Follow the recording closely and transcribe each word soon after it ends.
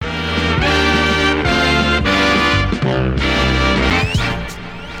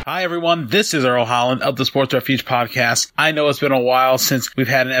Hi, everyone. This is Earl Holland of the Sports Refuge podcast. I know it's been a while since we've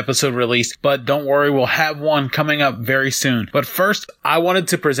had an episode released, but don't worry, we'll have one coming up very soon. But first, I wanted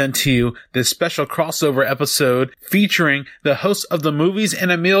to present to you this special crossover episode featuring the hosts of the Movies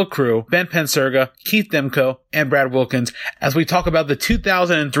and a Meal crew, Ben Penserga, Keith Demko, and Brad Wilkins, as we talk about the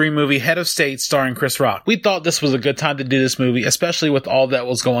 2003 movie Head of State starring Chris Rock. We thought this was a good time to do this movie, especially with all that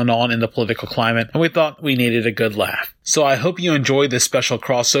was going on in the political climate, and we thought we needed a good laugh. So I hope you enjoyed this special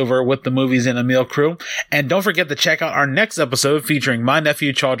crossover with the Movies and a Meal crew, and don't forget to check out our next episode featuring my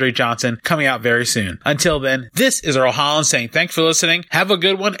nephew Chaudhry Johnson coming out very soon. Until then, this is Earl Holland saying thanks for listening, have a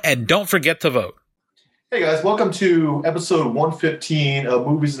good one, and don't forget to vote. Hey guys, welcome to episode 115 of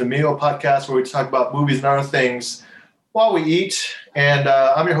Movies and a Meal podcast, where we talk about movies and other things while we eat. And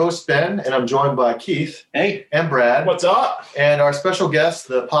I'm your host, Ben, and I'm joined by Keith. Hey. And Brad. What's up? And our special guest,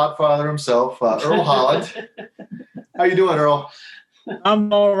 the podfather himself, Earl Holland. How you doing, Earl?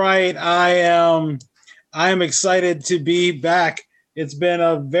 I'm all right. I am excited to be back. It's been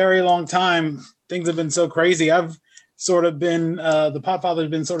a very long time. Things have been so crazy. I've sort of been, the podfather's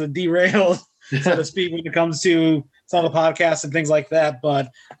been sort of derailed, so to speak, when it comes to some of the podcasts and things like that.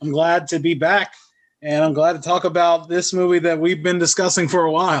 But I'm glad to be back, and I'm glad to talk about this movie that we've been discussing for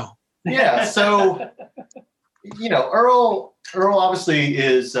a while. Yeah. So, Earl obviously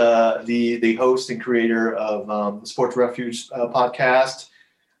is the host and creator of the Sports Refuge podcast,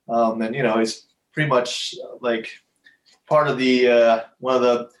 and he's pretty much like part of the one of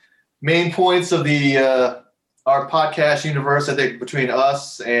the main points of the our podcast universe. I think between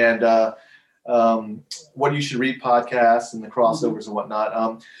us and What You Should Read podcasts and the crossovers and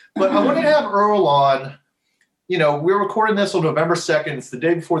whatnot. But I wanted to have Earl on. We're recording this on November 2nd. It's the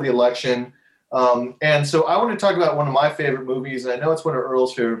day before the election. And so I want to talk about one of my favorite movies. And I know it's one of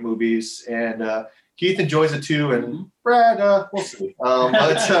Earl's favorite movies. And Keith enjoys it too. And Brad, we'll see. But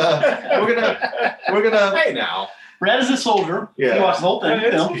we're gonna. Hey now. Brad is a soldier. Yeah. He watched the whole thing.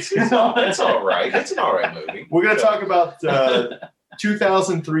 It's all right. It's an all right movie. We're going to talk about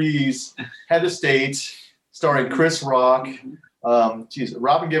 2003's Head of State, starring Chris Rock,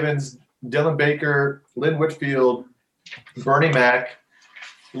 Robin Givens, Dylan Baker, Lynn Whitfield, Bernie Mac,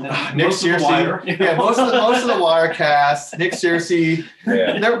 Nick Searcy. Yeah, most of the Wire cast. Nick Searcy.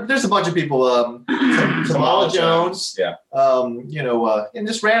 Yeah. There's a bunch of people. Tamala Jones. Yeah. And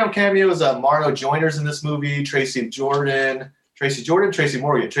just random cameos. Mario Joyner's in this movie. Tracy Morgan. Tracy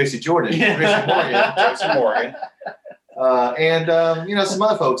Morgan. And some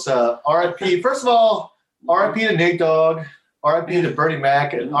other folks. R.I.P. First of all, R.I.P. to Nate Dogg. R.I.P. to Bernie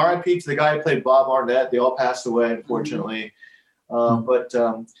Mac, and R.I.P. to the guy who played Bob Arnett. They all passed away, unfortunately. But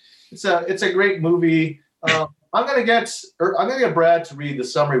it's a great movie. I'm gonna get Brad to read the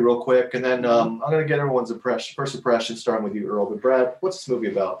summary real quick, and then I'm gonna get everyone's first impression, starting with you, Earl. But Brad, what's this movie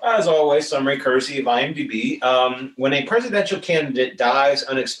about? As always, summary courtesy of IMDb. When a presidential candidate dies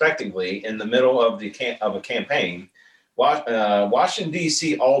unexpectedly in the middle of a campaign, Washington,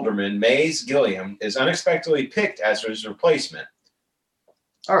 D.C. Alderman Mays Gilliam is unexpectedly picked as his replacement.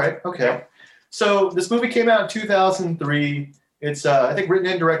 All right. Okay. So this movie came out in 2003. It's, I think, written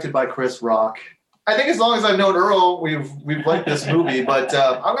and directed by Chris Rock. I think as long as I've known Earl, we've liked this movie. But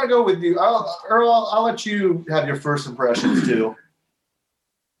I'm going to go with you. Earl, I'll let you have your first impressions, too.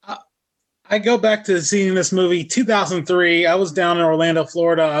 I go back to seeing this movie 2003. I was down in Orlando,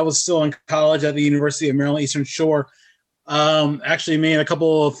 Florida. I was still in college at the University of Maryland Eastern Shore. Actually, me and a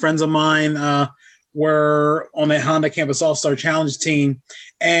couple of friends of mine were on the Honda Campus All-Star Challenge team.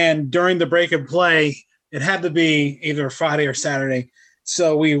 And during the break and play, it had to be either Friday or Saturday.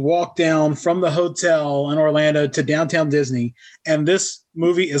 So we walked down from the hotel in Orlando to downtown Disney, and this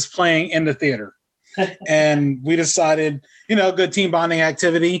movie is playing in the theater. And we decided, good team bonding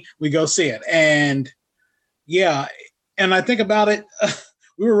activity, we go see it. And yeah, and I think about it,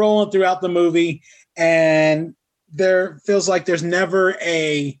 we were rolling throughout the movie, and there feels like there's never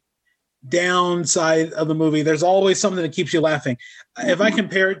a downside of the movie. There's always something that keeps you laughing. If I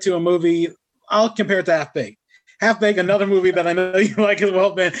compare it to a movie, I'll compare it to Half Baked. Half Baked, another movie that I know you like as well,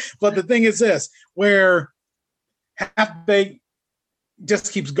 Ben. But the thing is this, where Half Baked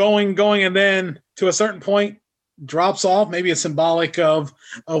just keeps going, and then to a certain point drops off. Maybe it's symbolic of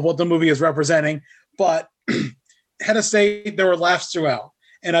what the movie is representing. But Head of State, there were laughs throughout.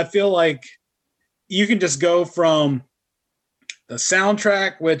 And I feel like you can just go from the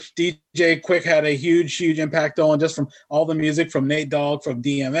soundtrack, which DJ Quick had a huge impact on, just from all the music from Nate Dogg, from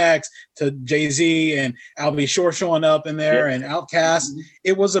DMX to Jay-Z and Al B. Shore showing up in there, and Outkast.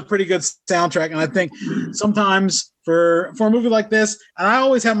 It was a pretty good soundtrack. And I think sometimes for a movie like this, and I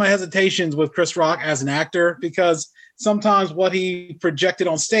always have my hesitations with Chris Rock as an actor, because sometimes what he projected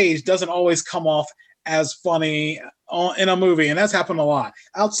on stage doesn't always come off as funny in a movie, and that's happened a lot.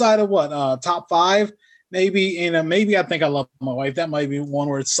 Outside of top 5, maybe maybe I Think I Love My Wife. That might be one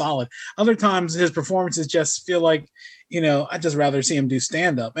where it's solid. Other times his performances just feel like, I'd just rather see him do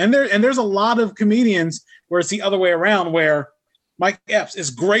stand up. And there's a lot of comedians where it's the other way around, where Mike Epps is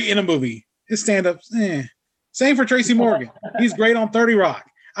great in a movie. His stand up, Same for Tracy Morgan. He's great on 30 Rock.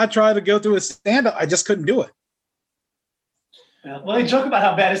 I tried to go through his stand up. I just couldn't do it. Yeah, well, they joke about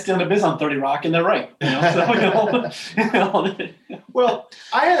how bad his stand-up is on 30 Rock, and they're right. Well,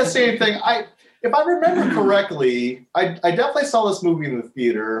 I had the same thing. If I remember correctly, I definitely saw this movie in the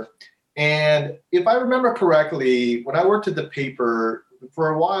theater. And if I remember correctly, when I worked at the paper, for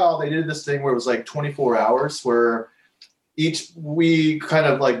a while, they did this thing where it was like 24 hours, where we kind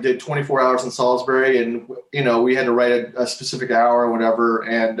of like did 24 hours in Salisbury, and, we had to write a specific hour or whatever.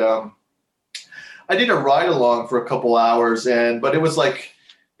 And I did a ride along for a couple hours, but it was like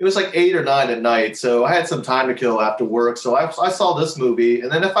 8 or 9 at night. So I had some time to kill after work. So I saw this movie. And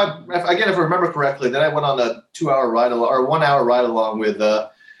then if I remember correctly, then I went on a 2-hour ride along, or 1 hour ride along with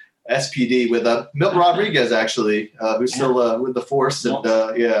SPD with Milton Rodriguez, actually, who's still with the Force, and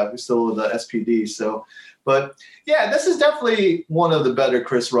who's still with the SPD. So, but yeah, this is definitely one of the better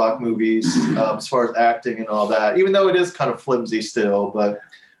Chris Rock movies as far as acting and all that, even though it is kind of flimsy still. But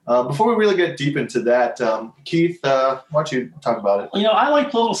before we really get deep into that, Keith, why don't you talk about it? I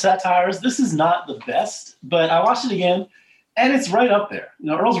like political satires. This is not the best, but I watched it again, and it's right up there.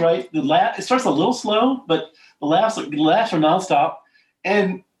 Earl's right. It starts a little slow, but the laughs are nonstop.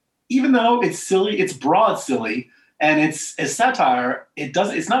 And even though it's silly, it's broad silly, and it's a satire,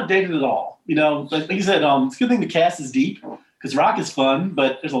 it's not dated at all. Like you said, it's a good thing the cast is deep, because Rock is fun,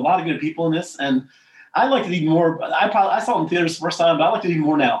 but there's a lot of good people in this, and I liked it even more. I saw it in theaters the first time, but I like it even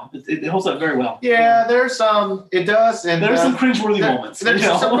more now. It holds up very well. Yeah, there's it does, and there's some cringeworthy moments. There's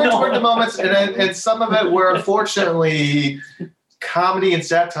some cringeworthy moments, and some of it where unfortunately comedy and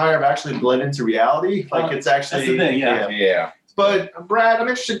satire have actually blended into reality. Like it's actually that's the thing, yeah. But Brad, I'm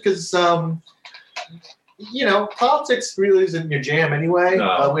interested because politics really isn't your jam anyway.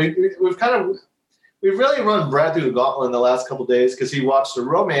 No. We've really run Brad through the gauntlet in the last couple of days, because he watched The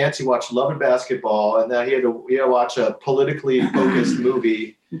Romance, he watched Love and Basketball, and now he had to watch a politically focused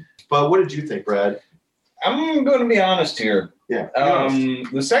movie. But what did you think, Brad? I'm going to be honest here. Yeah.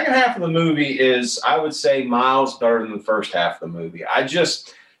 The second half of the movie is, I would say, miles better than the first half of the movie.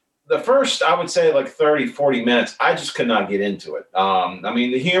 The first, I would say, like 30, 40 minutes, I just could not get into it.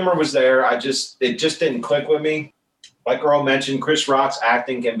 The humor was there. It just didn't click with me. Like Earl mentioned, Chris Rock's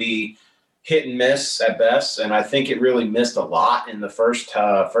acting can be hit and miss at best, and I think it really missed a lot in the first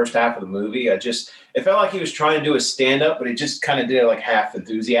half of the movie. It felt like he was trying to do a stand-up, but he just kind of did it like half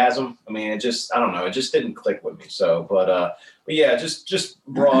enthusiasm. I don't know, it just didn't click with me. So, but yeah, just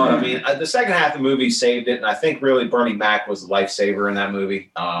broad. The second half of the movie saved it, and I think really Bernie Mac was the lifesaver in that movie.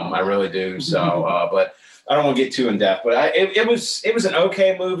 I really do. So, but I don't want to get too in depth. But it was an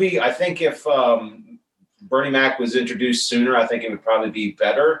okay movie. I think if Bernie Mac was introduced sooner, I think it would probably be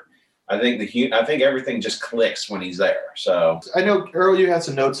better. I think everything just clicks when he's there. So I know, Earl, you had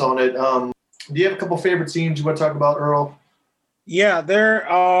some notes on it. Do you have a couple favorite scenes you want to talk about, Earl? Yeah, there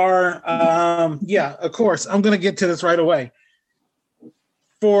are. Of course. I'm going to get to this right away.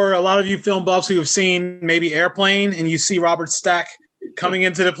 For a lot of you film buffs who have seen maybe Airplane, and you see Robert Stack coming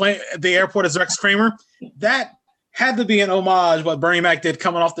into the airport as Rex Kramer, that had to be an homage what Bernie Mac did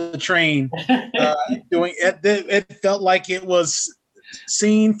coming off the train. Doing it, it felt like it was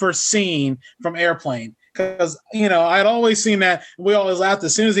scene for scene from Airplane, because I'd always seen that. We always laughed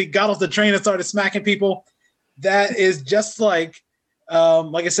as soon as he got off the train and started smacking people. That is just like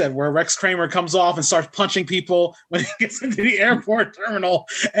I said, where Rex Kramer comes off and starts punching people when he gets into the airport terminal,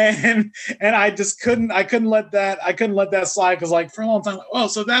 and I just couldn't let that slide, because like for a long time,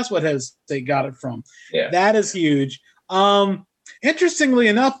 so that's what they got it from. Yeah, that is huge. Interestingly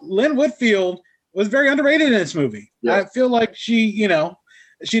enough, Lynn Whitfield was very underrated in this movie. Yeah. I feel like she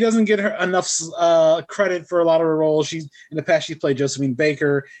doesn't get her enough credit for a lot of her roles. In the past, she played Josephine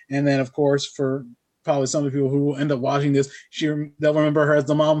Baker, and then of course, for probably some of the people who will end up watching this, they'll remember her as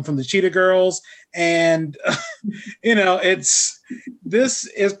the mom from the Cheetah Girls. And this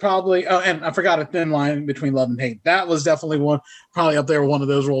is probably. Oh, and I forgot A Thin Line Between Love and Hate. That was definitely probably up there with one of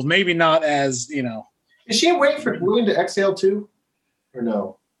those roles. Maybe not as Is she waiting for Willing to Exhale too, or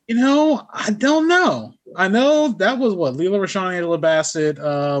no? I don't know. I know that was what Leela Rashawn, Angela Bassett,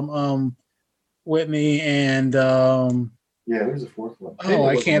 Whitney, and who's the fourth one?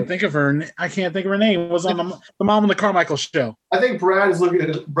 I can't think of her. I can't think of her name. It was on the Mom on the Carmichael show. I think Brad is looking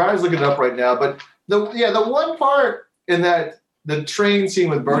it up right now. But the one part in that the train scene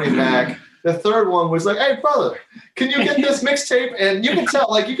with Bernie Mac. The third one was like, "Hey, brother, can you get this mixtape?" And you can tell,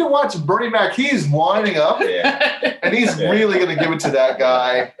 like, you can watch Bernie Mac. He's winding up, and he's really going to give it to that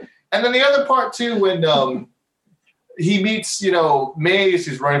guy. And then the other part too, when he meets, Mays,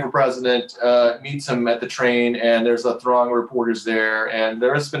 who's running for president, meets him at the train, and there's a throng of reporters there. And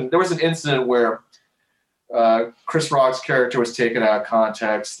there was an incident where Chris Rock's character was taken out of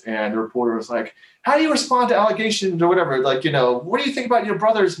context, and the reporter was like, "How do you respond to allegations or whatever? Like, what do you think about your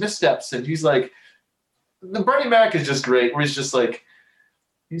brother's missteps?" And he's like, the Bernie Mac is just great, where he's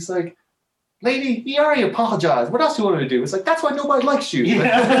like, "Lady, he already apologized. What else do you want me to do?" It's like, that's why nobody likes you.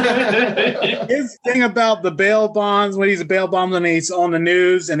 Yeah. His thing about the bail bonds, when he's a bail bond and he's on the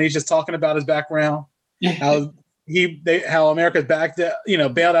news and he's just talking about his background, how America's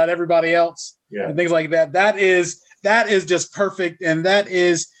bailed out everybody else, and things like that. That is just perfect, and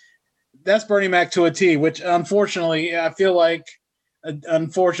that's Bernie Mac to a T. Which unfortunately, I feel like,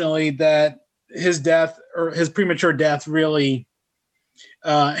 that his death or his premature death really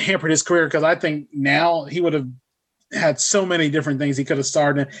hampered his career, because I think now he would have had so many different things he could have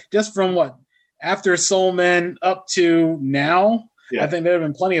starred in, just from after Soul Men up to now. I think there have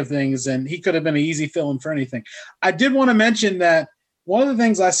been plenty of things, and he could have been an easy fill-in for anything. I did want to mention that one of the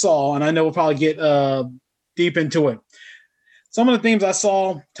things I saw, and I know we'll probably get deep into it, some of the themes I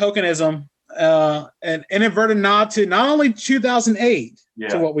saw, tokenism, an inadvertent nod to not only 2008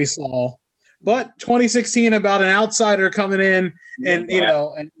 to what we saw, but 2016 about an outsider coming in and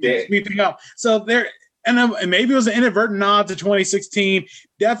sweeping up. So there, and maybe it was an inadvertent nod to 2016.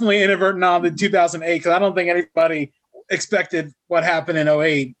 Definitely an inadvertent nod to 2008, because I don't think anybody expected what happened in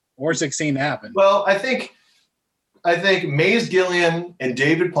 08 or 16 to happen. Well, I think Mays Gillian and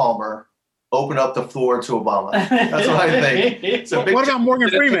David Palmer open up the floor to Obama. That's what I think. What about Morgan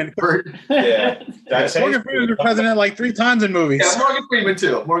Freeman? Yeah, Morgan Freeman was president like 3 times in movies. Yeah, Morgan Freeman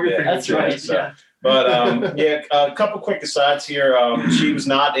too. That's right. So. But a couple quick asides here. She was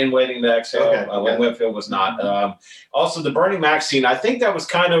not in Waiting to Exhale. When Whitfield was not. Also, the Bernie Mac scene. I think that was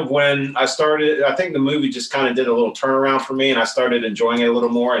kind of when I started. I think the movie just kind of did a little turnaround for me, and I started enjoying it a little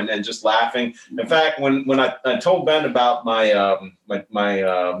more and just laughing. In fact, when I told Ben about my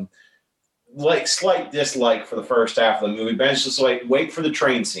slight dislike for the first half of the movie, Ben's just like, "Wait for the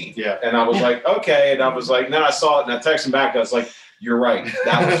train scene." Yeah. And I was like, okay. And I was like, then I saw it and I texted him back. I was like, "You're right.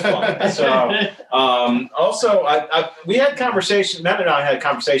 That was fun." So also we had conversation, Matt and I had a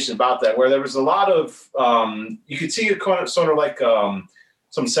conversation about that, where there was a lot of you could see it sort of like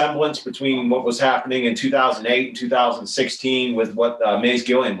some semblance between what was happening in 2008 and 2016 with what Mays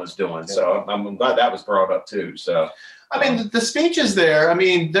Gillian was doing. So I'm glad that was brought up too. So I mean, the speeches there, I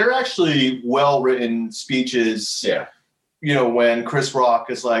mean, they're actually well-written speeches. Yeah. When Chris Rock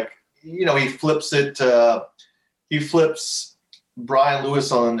is like, he flips Brian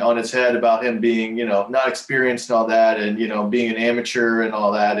Lewis on his head about him being, not experienced and all that, and, being an amateur and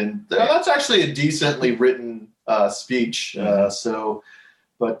all that. And that's actually a decently written speech. I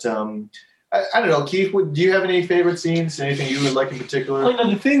don't know, Keith, do you have any favorite scenes? Anything you would like in particular? Well,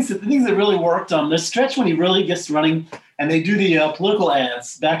 the things that really worked, the stretch when he really gets running and they do the political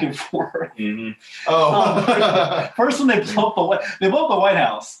ads back and forth. Mm-hmm. First when they blow up the White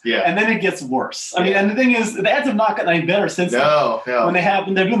House, and then it gets worse. I mean, and the thing is, the ads have not gotten any better since then. No. When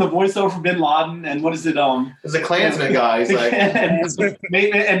they're doing the voiceover for Bin Laden, and what is it? There's a Klansman guy. He's like,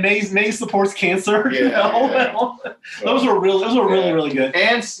 and Mays supports cancer. Those were really good.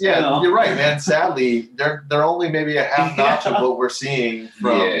 And you're right, man. Sadly, they're only maybe a half notch of what we're seeing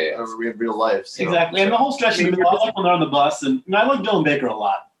from real life. So. Exactly, and the whole stretch. I like when they're on the bus, and I like Dylan Baker a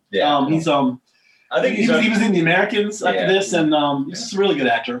lot. Yeah, he's I think he was in The Americans after this, and he's just a really good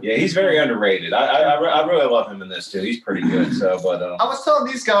actor. Yeah, he's very underrated. I really love him in this too. He's pretty good. So, but I was telling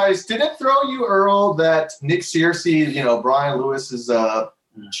these guys, did it throw you, Earl, that Nick Searcy, Brian Lewis's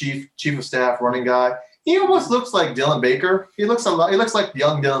chief of staff running guy, he almost looks like Dylan Baker. He looks like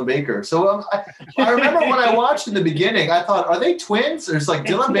young Dylan Baker. So I remember when I watched in the beginning, I thought, are they twins? Or it's like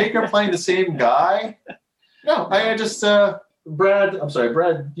Dylan Baker playing the same guy? No, I just Brad. I'm sorry,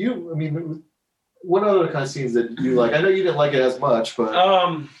 Brad. What other kind of scenes that you like? I know you didn't like it as much, but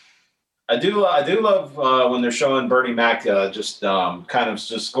I do love when they're showing Bernie Mac just kind of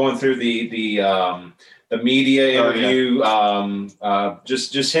just going through the media interview,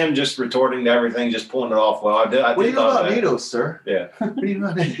 just him just retorting to everything, just pulling it off well. What do you know about NATO, sir? Yeah. What do you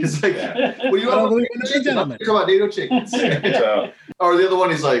know? It's like, what do you know about NATO chickens? Or the other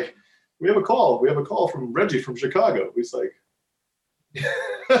one, he's like, we have a call from Reggie from Chicago. He's like,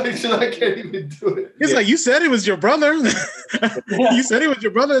 I can't even do it. He's like, you said it was your brother. You said it was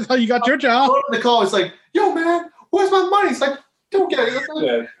your brother. That's how you got your job. The call is like, yo, man, where's my money? He's like, don't get it.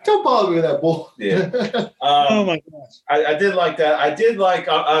 Yeah. Don't bother me with that bull. Yeah. Oh my gosh. I did like that. I did like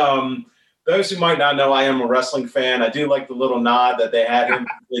those who might not know, I am a wrestling fan. I do like the little nod that they had him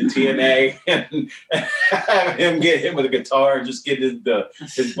in TNA and have him get hit with a guitar and just get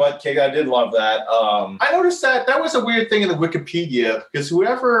his butt kicked. I did love that. I noticed that was a weird thing in the Wikipedia because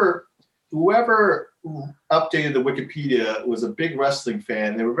whoever updated the Wikipedia was a big wrestling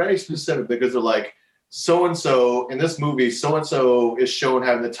fan. They were very specific because they're like, so-and-so in this movie, so-and-so is shown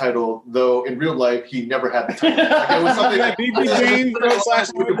having the title, though in real life, he never had the title. Like, it was something like BB James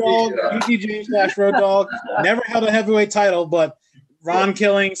 /Road Dogg, BB James /Road Dogg never held a heavyweight title, but Ron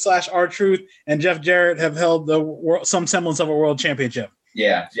Killing /R-Truth and Jeff Jarrett have held some semblance of a world championship.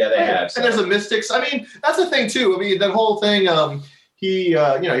 Yeah, they have. So. And there's a Mystics. I mean, that's the thing, too. I mean, that whole thing, he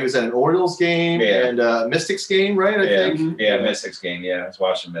was at an Orioles game and Mystics game, right? I think. Yeah, Mystics game. Yeah, I was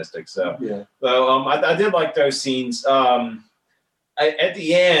watching Mystics. So, I did like those scenes. At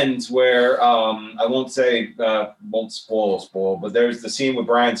the end, where I won't spoil, but there's the scene with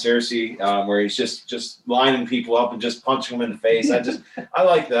Brian Searcy where he's just lining people up and just punching them in the face. I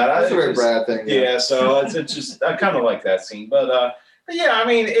like that. That's a very Brad thing. Yeah, so it's just I kind of like that scene, but yeah, I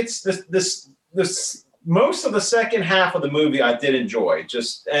mean, it's this. Most of the second half of the movie I did enjoy.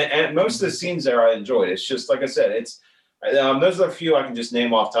 And most of the scenes there I enjoyed. It's just like I said. It's those are a few I can just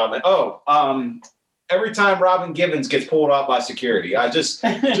name off top. Every time Robin Givens gets pulled out by security, I just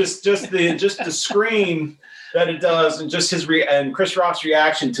the scream that it does, and just and Chris Rock's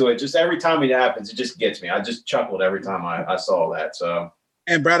reaction to it. Just every time it happens, it just gets me. I just chuckled every time I saw that. So.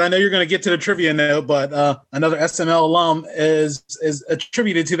 And Brad, I know you're going to get to the trivia note, but another SNL alum is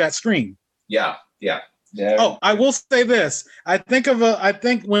attributed to that scream. Yeah. Oh, I will say this. I think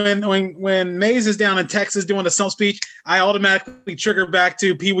when Maze is down in Texas doing the stump speech, I automatically trigger back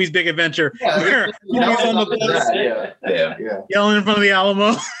to Pee-wee's Big Adventure. Where he's on the bus, yelling in front of the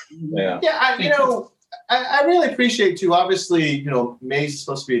Alamo. I really appreciate too. Obviously, Maze is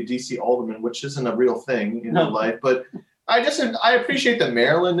supposed to be a DC alderman, which isn't a real thing in real life, but I appreciate the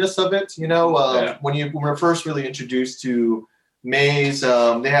Marylandness of it. When we're first really introduced to Maze,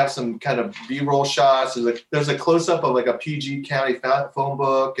 they have some kind of B-roll shots. There's a close-up of like a PG County phone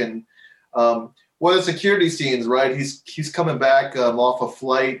book, and one of the security scenes, right? He's coming back off a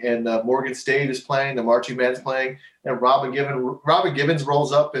flight, and Morgan State is playing, the marching band's playing, and Robin Givens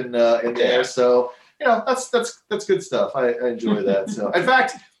rolls up in there. So that's good stuff. I enjoy that. So in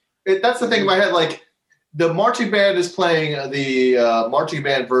fact, that's the thing in my head. Like the marching band is playing the marching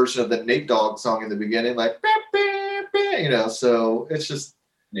band version of the Nate Dogg song in the beginning, like. So it's just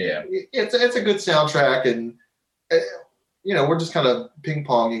it's a good soundtrack, and we're just kind of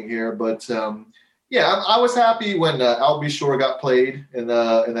ping-ponging here, but I was happy when I'll Be Sure got played in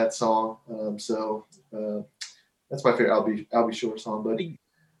that song. That's my favorite I'll Be Sure song. But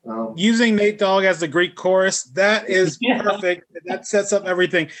using Nate Dogg as the Greek chorus, that is perfect. That sets up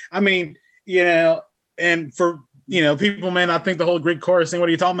everything. I mean, and for people may not think the whole Greek chorus thing. What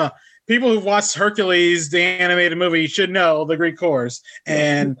are you talking about? People who've watched Hercules, the animated movie, should know the Greek chorus.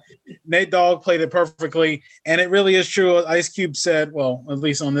 And Nate Dogg played it perfectly. And it really is true. Ice Cube said, well, at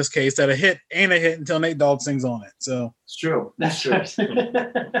least on this case, that a hit ain't a hit until Nate Dogg sings on it. So it's true. That's true.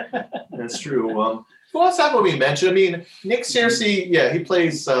 That's true. Well, that's not what we mentioned. I mean, Nick Searcy, he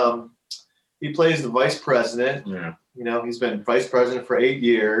plays the vice president. Yeah. He's been vice president for 8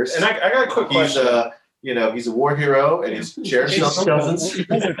 years. And I got a quick question. He's a war hero, and he's cherished cousins.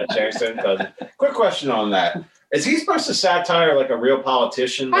 Quick question on that. Is he supposed to satire like a real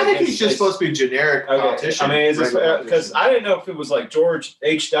politician? I think he's just supposed to be a generic politician. I mean, is this because I didn't know if it was like George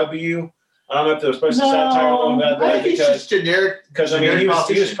H.W. I don't know if they were supposed to satire a little bit. I think he's just generic. Because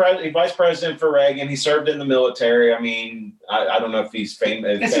he was vice president for Reagan. He served in the military. I mean, I don't know if he's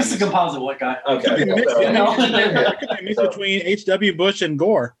famous. It's just a composite white guy. Okay. Mix between H.W. Bush and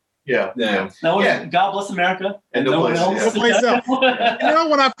Gore. Yeah. God bless America and no one else. When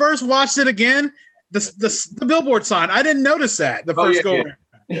I first watched it again, the billboard sign, I didn't notice that the first go around.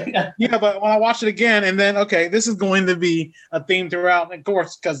 But when I watched it again, and then this is going to be a theme throughout, and of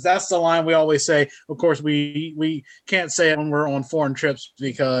course, because that's the line we always say. Of course, we can't say it when we're on foreign trips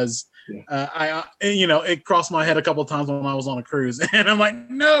because it crossed my head a couple of times when I was on a cruise, and I'm like,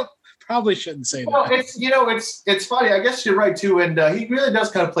 nope. Probably shouldn't say that. Well, it's funny. I guess you're right too, and he really does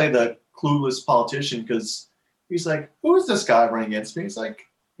kind of play the clueless politician because he's like, "Who is this guy running against me?" He's like,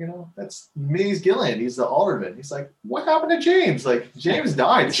 that's Maze Gillian. He's the alderman. He's like, "What happened to James?" Like, James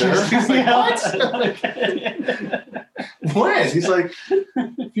died, sir. He's like, "What?" When? He's like,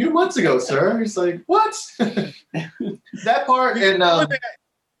 "A few months ago, sir." He's like, "What?" That part and go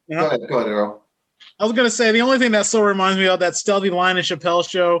ahead, Earl. I was gonna say the only thing that still reminds me of that stealthy line in Chappelle's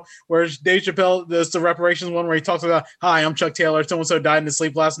show where Dave Chappelle does the reparations one where he talks about, "Hi, I'm Chuck Taylor. So and so died in his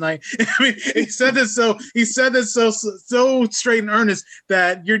sleep last night." I mean, he said this so straight and earnest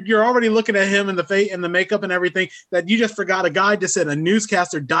that you're already looking at him in the face and the makeup and everything that you just forgot a guy just said a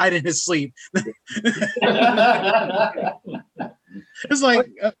newscaster died in his sleep. It's like,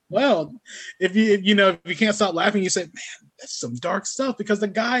 well, if you can't stop laughing, you say, "Man, that's some dark stuff," because the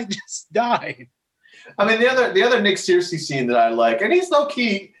guy just died. I mean, the other Nick Searcy scene that I like, and he's low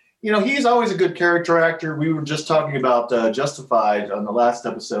key, he's always a good character actor. We were just talking about Justified on the last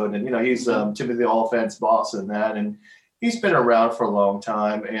episode, and he's Timothy Olyphant's boss in that, and he's been around for a long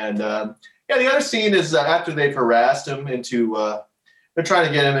time. And the other scene is after they've harassed him into, they're trying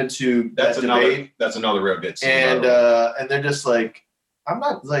to get him into that debate. That's another real good scene. And they're just like, I'm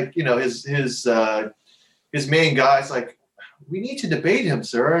not like, his main guy's like, "We need to debate him,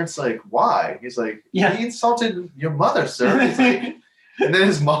 sir." And it's like, why? He's like, "Yeah, he insulted your mother, sir." He's like, and then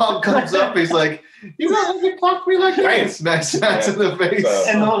his mom comes up. He's like, "You guys can talk to me like that." And smacks in the face.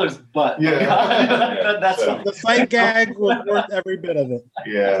 And the mother's butt. Yeah. That's the fight gag was worth every bit of it.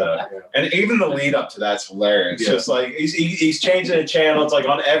 Yeah. And even the lead up to that's hilarious. Yeah. Just like he's changing the channel. It's like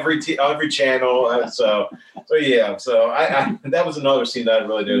on every channel. So yeah. So I that was another scene that I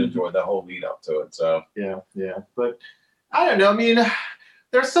really did enjoy, the whole lead up to it. So Yeah. But I don't know. I mean,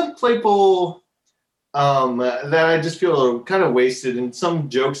 there's some playful that I just feel kind of wasted, and some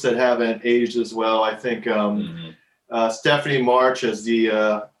jokes that haven't aged as well. I think Stephanie March as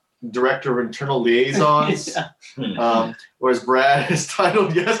the director of internal liaisons, whereas Brad is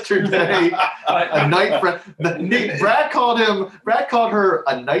titled yesterday a night friend. Brad called her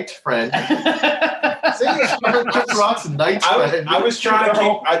a night friend. Chris Rock's night friend. I was trying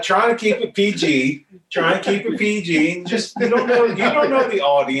to keep it PG. Trying to keep it PG, and just you don't know the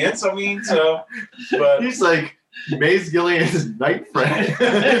audience. I mean, but he's like Maze Gillian's night friend.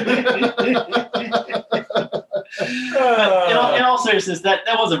 In all seriousness, that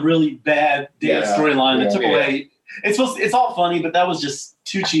was a really bad storyline. It took away. It's all funny, but that was just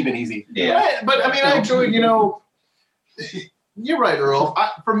too cheap and easy. Yeah, right. But I mean, I enjoyed. You're right, Earl.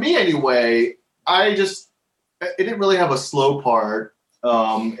 For me, anyway, it didn't really have a slow part.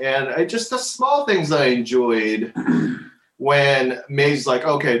 And just the small things I enjoyed when May's like,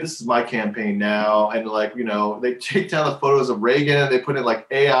 "Okay, this is my campaign now," and like, they take down the photos of Reagan and they put in like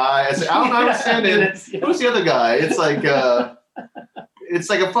AI. I said, "I don't understand it. Who's the other guy?" It's like a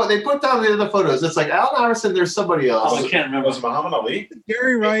photo. They put down the other photos. It's like Alan Iverson. There's somebody else. I can't remember. Was it Muhammad Ali?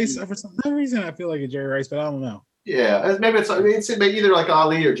 Jerry Rice. For some reason, I feel like it's Jerry Rice, but I don't know. Yeah, maybe it's either like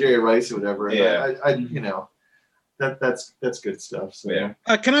Ali or Jerry Rice or whatever. And Yeah. That's good stuff. So. Yeah.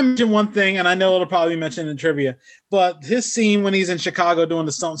 Can I mention one thing? And I know it'll probably be mentioned in trivia, but his scene when he's in Chicago doing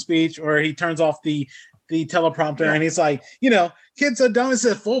the stump speech, or he turns off the teleprompter and he's like, kids are dumb. It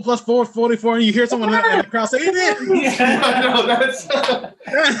says 4 + 4 = 44, and you hear someone in the crowd say, "It is." No,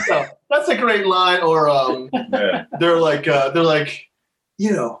 that's a great line. Or they're like,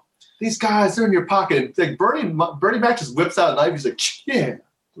 these guys, they're in your pocket. Like Bernie Mac just whips out a knife. He's like, "Yeah."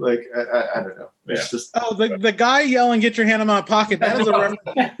 Like I don't know. It's just the guy yelling, "Get your hand in my pocket." That is a reference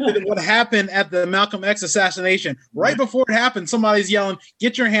to what happened at the Malcolm X assassination. Right before it happened, somebody's yelling,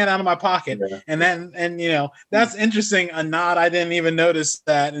 "Get your hand out of my pocket." Yeah. And that's interesting. A nod. I didn't even notice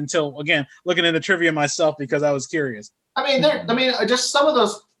that until again looking into trivia myself because I was curious. Just some of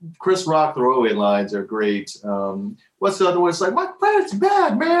those Chris Rock throwaway lines are great. What's the other one? It's like, "My credit's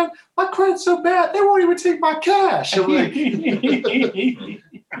bad, man. My credit's so bad they won't even take my cash." I'm like,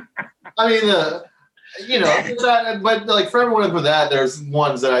 but like for everyone for that, there's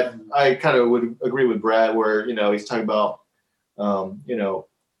ones that I kind of would agree with Brad, where he's talking about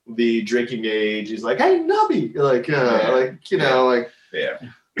the drinking age. He's like, "Hey, Nubby,"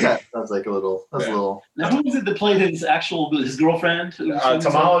 that sounds like a little. Now, who was it that played his girlfriend?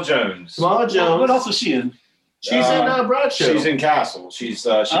 Tamala Jones. What else was she in? She's in Brad Show. She's in Castle. She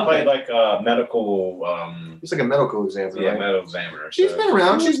played like a medical. It's like a medical examiner. Yeah, right? medical examiner. She's been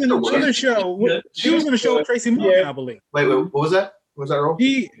around. She's been in another show. She was in a show with Tracy Morgan, I believe. Wait, what was that? What was that role?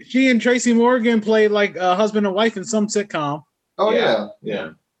 She and Tracy Morgan played like a husband and wife in some sitcom. Oh yeah.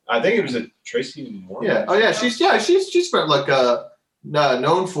 I think it was a Tracy Morgan. Yeah. Oh yeah. She's been like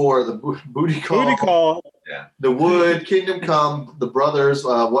known for the booty call. Booty call. Yeah. The Wood, Kingdom Come, The Brothers,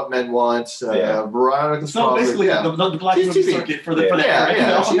 What Men Want, Veronica. So basically, the black movie circuit for that.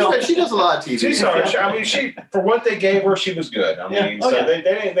 Yeah. She does a lot of TV. She's alright. I mean, for what they gave her, she was good. I mean, they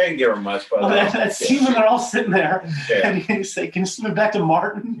didn't give her much. But that scene when they're all sitting there, and you say, "Can you swim back to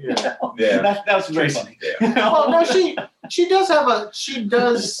Martin?" Yeah. That was very funny. Yeah. Well, no, she does have a. She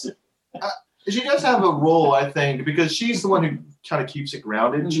does. she does have a role, I think, because she's the one who kind of keeps it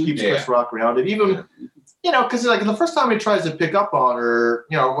grounded. She keeps Chris Rock grounded, even because like the first time he tries to pick up on her,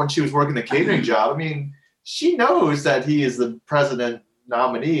 when she was working the catering job. I mean, she knows that he is the president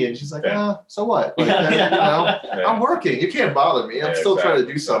nominee, and she's like, so what? Like, I'm working. You can't bother me. I'm still trying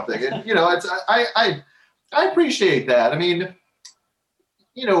to do something, and it's I appreciate that. I mean,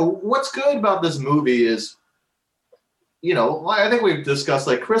 what's good about this movie is, I think we've discussed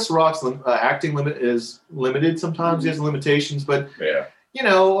like Chris Rock's acting limit is limited sometimes. He has limitations, but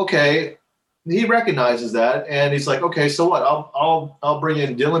okay, he recognizes that, and he's like, okay, so what? I'll bring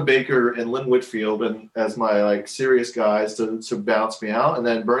in Dylan Baker and Lynn Whitfield and as my like serious guys to bounce me out, and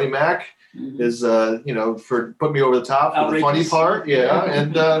then Bernie Mac is for put me over the top for the funny part,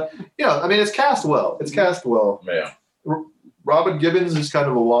 and I mean it's cast well. Yeah. Robin Gibbons is kind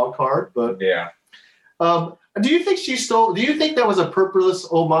of a wild card, but do you think she stole? Do you think that was a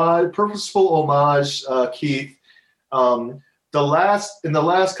purposeful homage, Keith? In the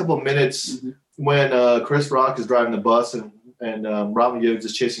last couple of minutes when Chris Rock is driving the bus and Robin Gibbons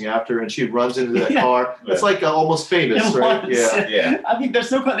is chasing after her and she runs into that car. It's like Almost Famous, right? Yeah. I think there's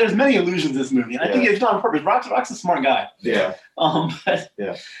many illusions in this movie. And I think it's not on purpose. Rock's a smart guy. Yeah.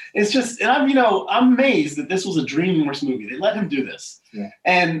 It's just, and I'm amazed that this was a DreamWorks movie. They let him do this. Yeah.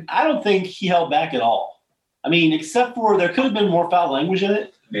 And I don't think he held back at all. I mean, except for there could have been more foul language in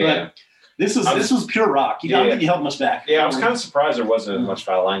it. Yeah. But this was pure rock. I don't think he held much back. Yeah, I was kind of surprised there wasn't as much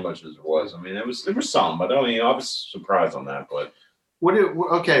foul language as there was. I mean, there was some, but I was surprised on that. But what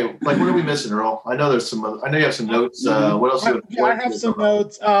are we missing, Earl? I know there's some. I know you have some notes. What else? I have some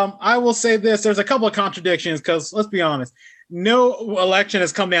notes. I will say this: there's a couple of contradictions because let's be honest. No election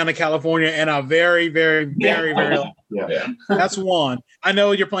has come down to California in a very, very, very, very long time. Yeah. That's one. I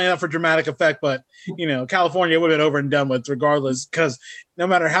know you're playing that for dramatic effect, but California would have been over and done with regardless, because no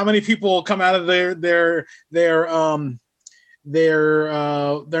matter how many people come out of their neighborhood,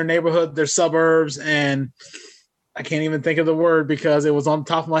 their suburbs, and I can't even think of the word because it was on the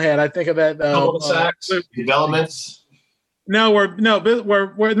top of my head. I think of that developments. No,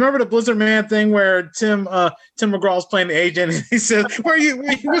 remember the Blizzard Man thing where Tim McGraw's playing the agent and he says, what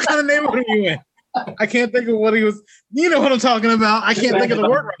kind of neighborhood are you in? I can't think of what he was. You know what I'm talking about. I can't think of the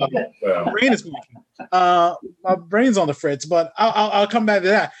word right now. My brain is blanking. My brain's on the fritz, but I'll come back to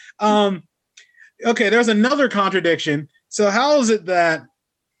that. Okay, there's another contradiction. So how is it that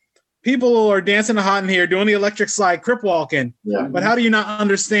people are dancing the hot in here, doing the electric slide, crip walking, but how do you not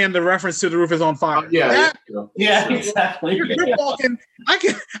understand the reference to the roof is on fire? Yeah, exactly. You're crip walking.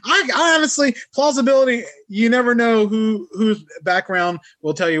 I honestly, plausibility. You never know whose background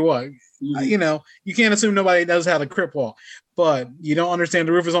will tell you what. You can't assume nobody knows how to crip walk, but you don't understand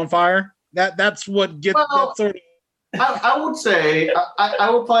the roof is on fire. That's what gets that sort of. I would say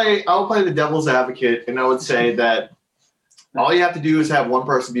I will play the devil's advocate, and I would say that. All you have to do is have one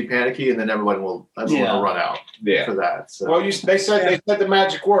person be panicky, and then everyone will run out for that. So. Well, they said the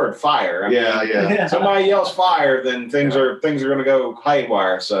magic word, fire. I mean, somebody yells fire, then things are going to go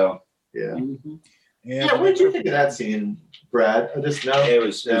haywire. So what did you think of that scene, Brad? I just know it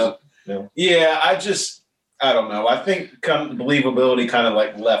was. I don't know. I think believability kind of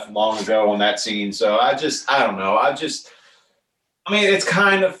like left long ago on that scene. So I don't know. I mean, it's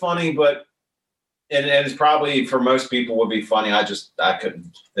kind of funny, but. And it's probably for most people would be funny. I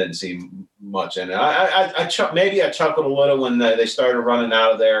didn't see much in it. Maybe I chuckled a little when they started running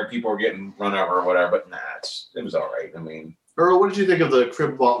out of there. People were getting run over or whatever. But it was all right. I mean, Earl, what did you think of the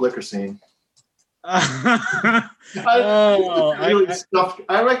crib vault liquor scene? I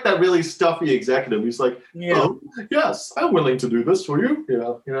like that really stuffy executive. He's like, oh, yes, I'm willing to do this for you.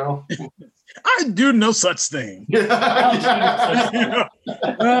 I do no such thing.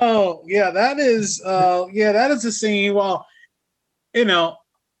 Oh, yeah, that is a scene. Well,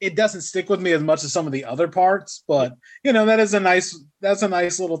 it doesn't stick with me as much as some of the other parts, but that's a nice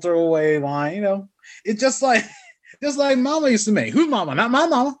little throwaway line. It's just like Mama used to make. Who's Mama? Not my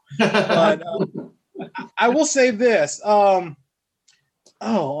mama. But I will say this. I'm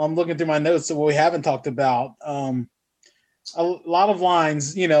looking through my notes of what we haven't talked about. A lot of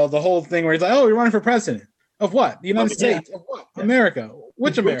lines, the whole thing where he's like, "Oh, you're running for president of what? The United States of what? America?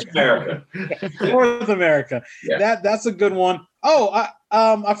 Which America? North America." Yeah. That's a good one. Oh,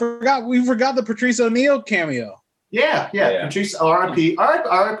 I forgot. We forgot the Patrice O'Neal cameo. Yeah. Patrice RIP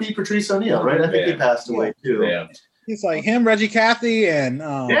Patrice O'Neal, right? I think he passed away too. Yeah. He's like him, Reggie Cathy, and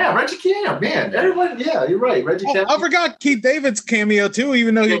Reggie Cam, man. Everyone, you're right. Reggie Cathy. I forgot Keith David's cameo too,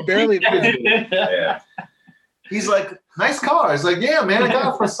 even though he barely did. Yeah. He's like, nice car. It's like, yeah, man, I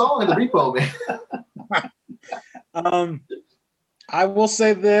got it for a song in the repo, man. I will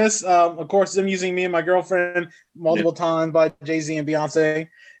say this. Of course, them using Me and My Girlfriend multiple times by Jay-Z and Beyonce.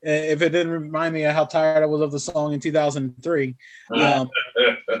 If it didn't remind me of how tired I was of the song in 2003. But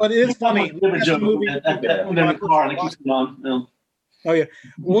it is funny. Never joke in the car and it keeps going on. No. Oh, yeah.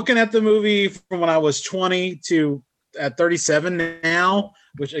 Looking at the movie from when I was 20 to at 37 now,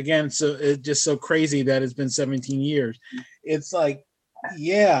 which again, so it's just so crazy that it's been 17 years. It's like,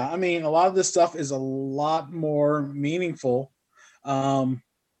 yeah, I mean, a lot of this stuff is a lot more meaningful. I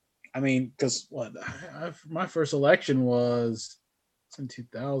mean, because my first election was in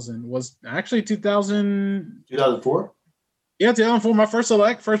 2000, was actually 2000. 2004? Yeah, 2004. My first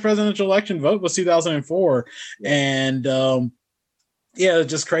presidential election vote was 2004. And yeah,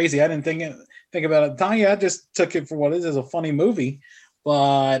 it's just crazy. I didn't think about it at the time. Yeah, I just took it for what it is, a funny movie.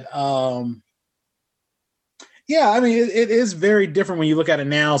 But yeah, I mean, it is very different when you look at it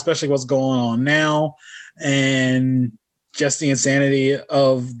now, especially what's going on now, and just the insanity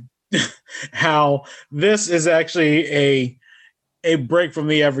of how this is actually a break from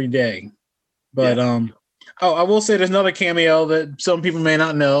the everyday. But I will say there's another cameo that some people may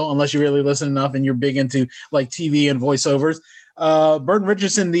not know unless you really listen enough and you're big into like TV and voiceovers. Burton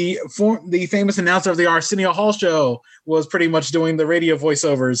Richardson, the famous announcer of the Arsenio Hall show, was pretty much doing the radio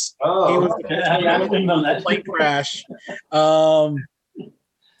voiceovers. He was the plane crash.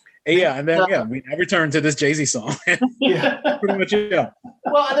 Yeah, and then we returned to this Jay-Z song. Yeah, pretty much. Yeah.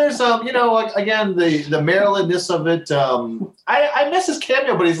 Well, and there's like, again, the Marylandness of it. I miss his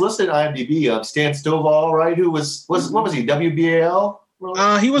cameo, but he's listed on IMDb. Stan Stovall, right? Who was what was he? WBAL.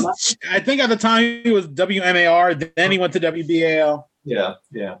 He was. I think at the time he was WMAR. Then he went to WBAL. Yeah.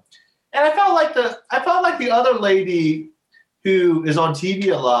 And I felt like the other lady who is on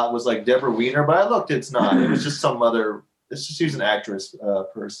TV a lot was like Deborah Wiener, but I looked, it's not. It was just some other. It's just she's an actress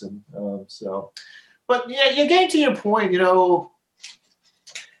person. But yeah, you're getting to your point.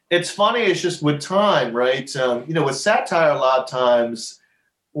 It's funny. It's just with time, right? With satire, a lot of times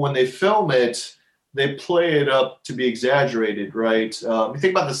when they film it, they play it up to be exaggerated, right? You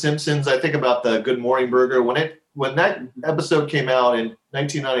think about The Simpsons. I think about the Good Morning Burger. When that episode came out in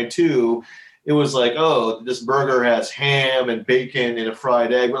 1992, it was like, oh, this burger has ham and bacon and a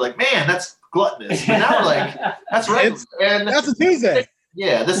fried egg. We're like, man, that's gluttonous. But now we're like, that's right. And that's a Tuesday.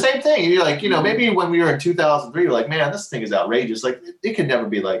 Yeah, the same thing. You're like, maybe when we were in 2003, you're like, man, this thing is outrageous. Like, it could never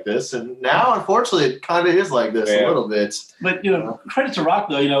be like this. And now, unfortunately, it kind of is like this a little bit. But, credit to Rock,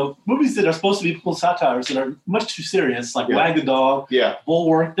 though, movies that are supposed to be full satires that are much too serious, like Wag the Dog,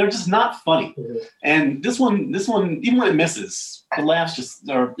 Bulwark, they're just not funny. And this one, even when it misses, the laughs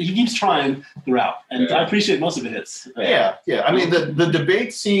he keeps trying throughout. And I appreciate most of the hits. Yeah. I mean, the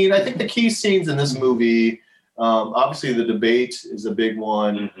debate scene, I think the key scenes in this movie, obviously the debate is a big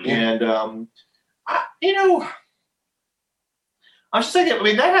one. Mm-hmm. And, I'm just thinking, I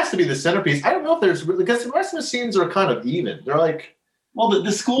mean, that has to be the centerpiece. I don't know if because the rest of the scenes are kind of even. They're like, well,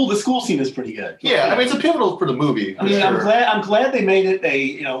 the school scene is pretty good. Yeah, I mean, it's a pivotal for the movie. I mean, sure. I'm glad they made it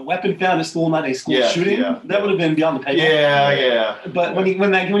a weapon found in school, not a school shooting. Yeah. That would have been beyond the pale. Yeah. But when he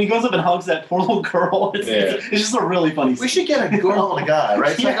goes up and hugs that poor little girl, it's just a really funny scene. We should get a girl and a guy,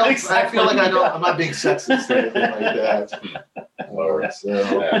 right? Exactly. I feel like I'm not being sexist or anything like that.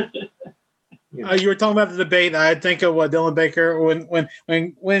 You were talking about the debate. I think of what Dylan Baker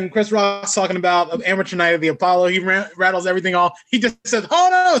when Chris Rock's talking about Amateur Night of the Apollo, he rattles everything off. He just says, "Oh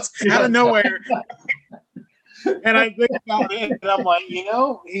no!" It's out of nowhere. And I think about it, and I'm like,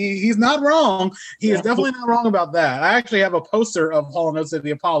 he's not wrong. He is definitely not wrong about that. I actually have a poster of Hall & Oates at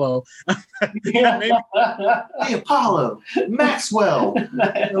the Apollo. The Apollo, Maxwell.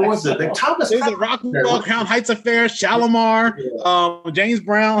 What was it? Thomas. There's a Rockwell, Count Heights Affair, Shalimar, James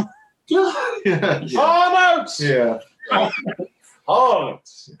Brown. Hall & Oates. Yeah. Hall &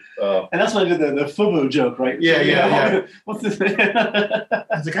 Oates. And that's when I did the FUBU joke, right? Yeah. What's this? I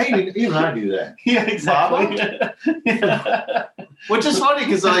was like, even I do that. Yeah, exactly. Which is funny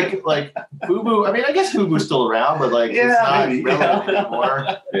because like FUBU. I mean, I guess FUBU's still around, but it's not relevant anymore.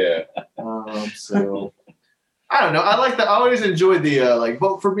 Yeah. So I don't know. I always enjoyed the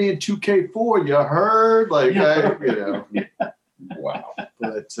vote for me in 2K4. You heard? Wow.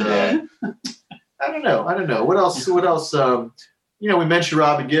 But I don't know. What else? We mentioned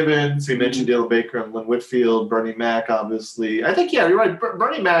Robin Givens. We mentioned Dylan Baker and Lynn Whitfield. Bernie Mac, obviously. I think, you're right.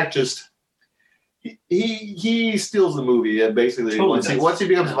 Bernie Mac just he steals the movie. Basically, totally once he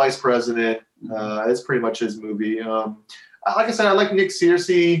becomes vice president, it's pretty much his movie. Like I said, I like Nick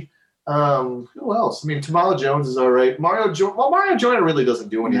Searcy. Who else? I mean, Tamala Jones is all right. Mario Joyner really doesn't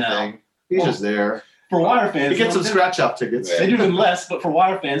do anything. No. He's just there. For Wire fans, You get some scratch-off tickets. They do even less, but for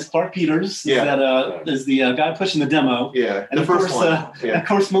Wire fans, Clark Peters is the guy pushing the demo. Yeah, and the first one. Of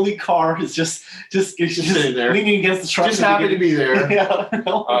course, Malik Carr is just sitting there, leaning against the truck. Just happy to be there.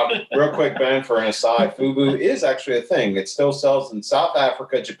 Real quick, Ben, for an aside, FUBU is actually a thing. It still sells in South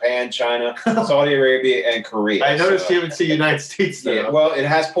Africa, Japan, China, Saudi Arabia, and Korea. I noticed you haven't seen the United States though. Yeah, well, it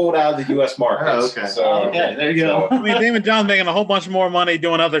has pulled out of the U.S. market. Oh, okay. So, okay, there you go. I mean, Damon John's making a whole bunch more money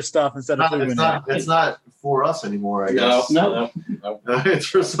doing other stuff instead of It's not for us anymore, I guess. No. It's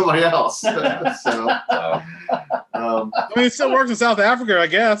for somebody else. So, I mean, it still works in South Africa, I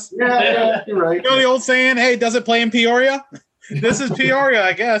guess. yeah, you're right. You know the old saying, hey, does it play in Peoria? This is Peoria,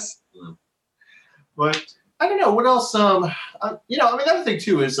 I guess. But I don't know what else. The other thing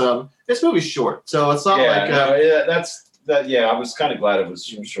too is this movie's short, so it's not like. I was kind of glad it was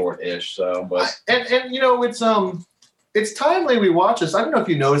short-ish. So, but it's timely we watch this. I don't know if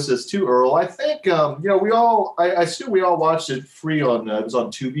you noticed this too, Earl. I think I assume we all watched it free on it was on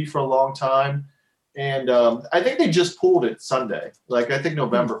Tubi for a long time, and I think they just pulled it Sunday. Like I think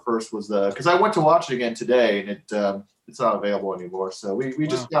November 1st was because I went to watch it again today, and it's not available anymore. So we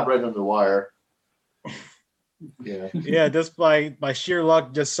just got right under the wire. Yeah. Yeah, just by sheer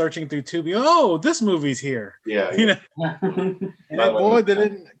luck, just searching through Tubi. Oh, this movie's here. Yeah. You know, and that boy that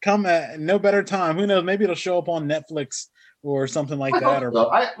didn't come at no better time. Who knows? Maybe it'll show up on Netflix or something like that. Or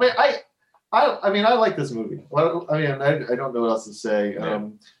so. I like this movie. Well, I don't know what else to say. Yeah.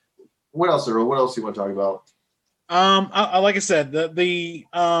 What else, Earl? What else do you want to talk about? I like I said, the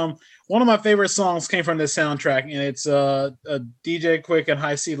one of my favorite songs came from this soundtrack, and it's DJ Quick and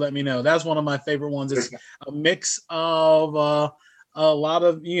High C Let Me Know. That's one of my favorite ones. It's a mix of a lot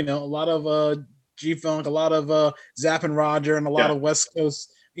of G-Funk, a lot of Zapp and Roger, and a lot of West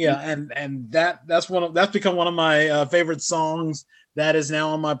Coast. Yeah, and that's become one of my favorite songs. That is now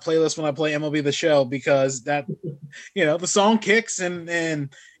on my playlist when I play MLB The Show, because that the song kicks and a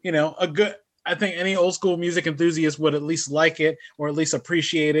good. I think any old school music enthusiast would at least like it or at least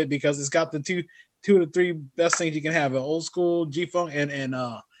appreciate it, because it's got the two to three best things you can have: an old school G-Funk and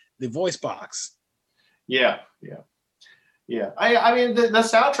the voice box. Yeah. I mean the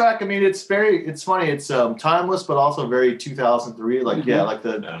soundtrack. I mean it's funny. It's timeless, but also very 2003. Like like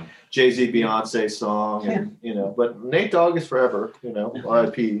the Jay-Z Beyonce song, and But Nate Dogg is forever.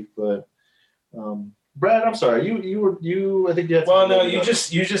 R.I.P. But. Brad, I'm sorry. You I think you had. Well, no, you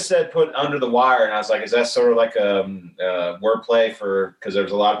just said put Under the Wire, and I was like, is that sort of like a wordplay because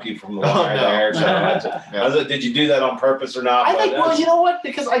there's a lot of people from the Wire there? So I was like, did you do that on purpose or not? I think. Well, you know what?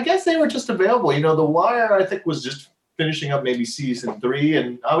 Because I guess they were just available. The Wire, I think, was just finishing up maybe season 3,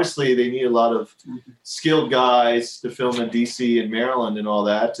 and obviously they need a lot of skilled guys to film in DC and Maryland and all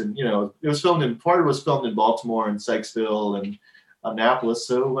that. And it was filmed in Baltimore and Sykesville and Annapolis.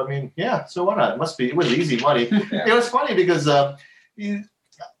 So I mean, so why not? It was easy money. It was funny because Heath,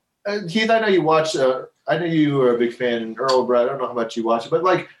 I know you watch. I know you were a big fan, and Earl, Brad, I don't know how much you watch it, but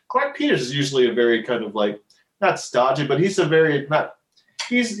like Clark Peters is usually a very kind of like not stodgy, but he's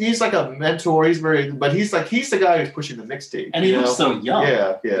he's like a mentor. He's the guy who's pushing the mixtape. And he looks so young.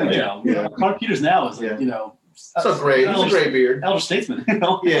 Yeah. Clark Peters now is so great. He's a great beard. Elder statesman.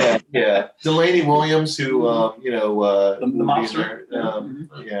 Yeah. Delaney Williams, who the mobster.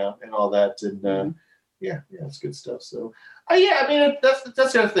 And all that, and it's good stuff. So, I mean, that's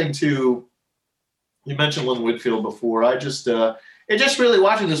the other thing too. You mentioned Lynn Whitfield before. It just really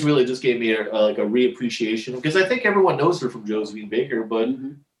watching this really just gave me a reappreciation, because I think everyone knows her from Josephine Baker, but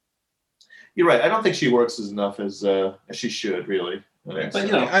you're right. I don't think she works as enough as she should really. But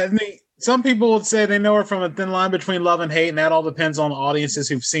I mean. Some people would say they know her from A Thin Line Between Love and Hate, and that all depends on the audiences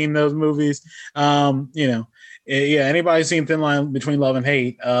who've seen those movies. Anybody who's seen Thin Line Between Love and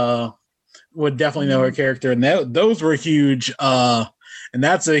Hate would definitely know her character, and those were huge. And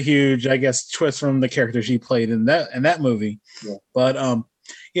that's a huge, I guess, twist from the character she played in that movie. Yeah. But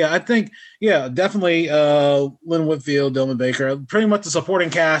I think definitely Lynn Whitfield, Dylan Baker, pretty much the supporting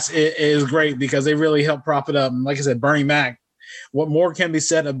cast is great, because they really help prop it up. And like I said, Bernie Mac. What more can be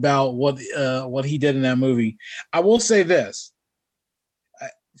said about what he did in that movie? I will say this.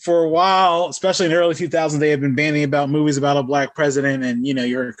 For a while, especially in the early 2000s, they had been banning about movies about a black president, and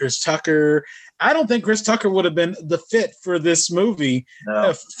you're Chris Tucker. I don't think Chris Tucker would have been the fit for this movie,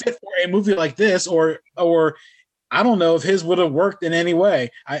 fit for a movie like this, or I don't know if his would have worked in any way.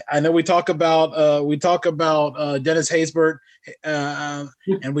 I know we talk about Dennis Haysbert,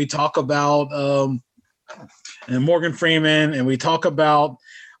 and we talk about and Morgan Freeman, and we talk about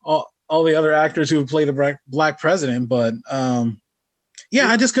all the other actors who have played a black president, but Yeah,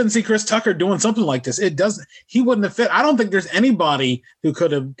 I just couldn't see Chris Tucker doing something like this. It doesn't. He wouldn't have fit. I don't think there's anybody who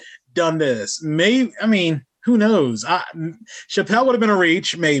could have done this. Maybe. I mean, who knows? Chappelle would have been a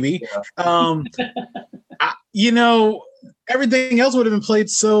reach, maybe. Yeah. Everything else would have been played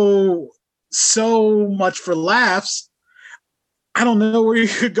so much for laughs. I don't know where you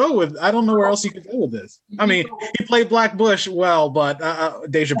could go with. I don't know where else you could go with this. I mean, he played Black Bush well, but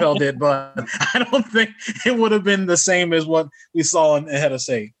Dave Chappelle did. But I don't think it would have been the same as what we saw in Head of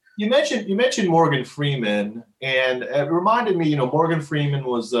State. You mentioned Morgan Freeman, and it reminded me. Morgan Freeman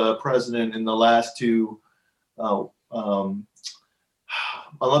was president in the last two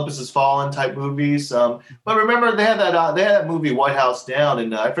Olympus Has Fallen type movies. But remember, they had that movie White House Down,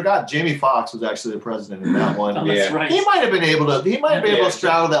 and I forgot Jamie Foxx was actually the president in that one. Oh, that's right. He might have been able to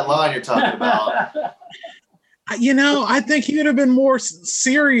straddle that line you're talking about. I think he would have been more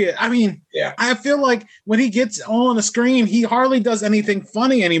serious. I mean, I feel like when he gets on the screen, he hardly does anything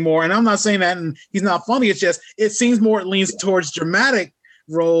funny anymore. And I'm not saying that and he's not funny. It's just it seems more it leans towards dramatic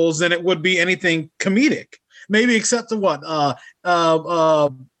roles than it would be anything comedic. Maybe except to what?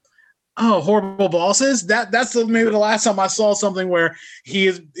 Horrible Bosses. That's maybe the last time I saw something where he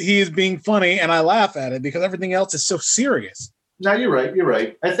is being funny and I laugh at it because everything else is so serious. No, you're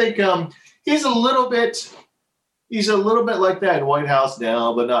right. I think he's a little bit like that in White House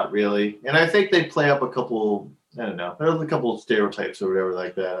now, but not really. And I think they play up a couple. I don't know. There's a couple of stereotypes or whatever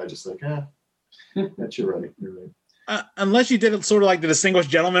like that. I just like, that's you're right. Unless you did it sort of like The Distinguished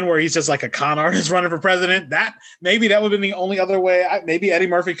Gentleman, where he's just like a con artist running for president, that would have been the only other way. Maybe Eddie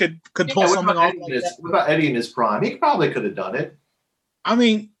Murphy could pull something off. What about Eddie in his prime? He probably could have done it. I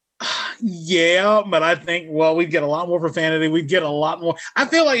mean, yeah, but I think we'd get a lot more profanity. We'd get a lot more. I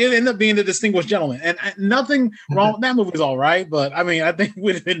feel like it ended up being The Distinguished Gentleman, and nothing wrong. That movie's all right, but I mean, I think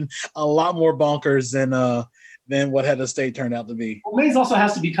we'd have been a lot more bonkers than what Head of State turned out to be. Well, Mays also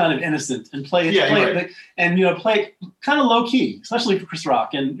has to be kind of innocent and play it kind of low key, especially for Chris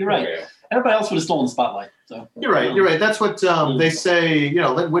Rock. And you're right, everybody else would have stolen the spotlight. So you're right. That's what they say.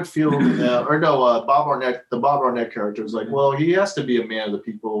 Lynn Whitfield Bob Arnett. The Bob Arnett character is like, well, he has to be a man of the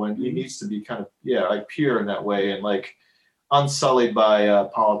people, and he needs to be kind of like pure in that way, and like unsullied by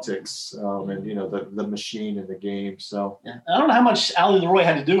politics and the machine and the game. So I don't know how much Ali Leroy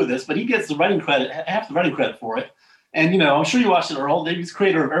had to do with this, but he gets the writing credit, half the writing credit for it. And I'm sure you watched it, Earl. He's the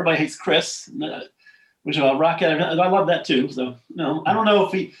creator of Everybody Hates Chris, which Rock had. I love that too. So I don't know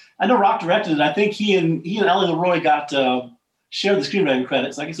if I know Rock directed it. I think he and Ali Leroy got shared the screenwriting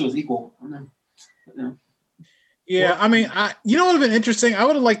credits. I guess it was equal. Yeah, I mean, what would have been interesting? I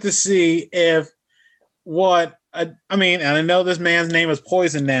would have liked to see if I mean, and I know this man's name is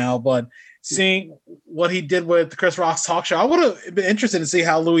Poison now, but seeing what he did with Chris Rock's talk show, I would have been interested to see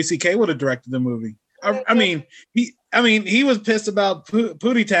how Louis C.K. would have directed the movie. I mean, he was pissed about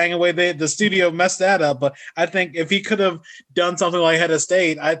Pootie Tang and the way the studio messed that up. But I think if he could have done something like Head of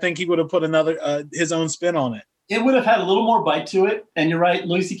State, I think he would have put another his own spin on it. It would have had a little more bite to it. And you're right,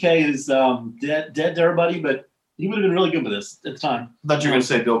 Louis C.K. is dead to everybody, but he would have been really good with this at the time. I thought you were going to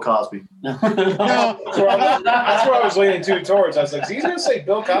say Bill Cosby. No. That's where I was leaning towards. I was like, he's going to say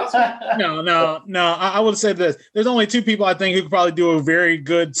Bill Cosby? No. I would say this. There's only two people I think who could probably do a very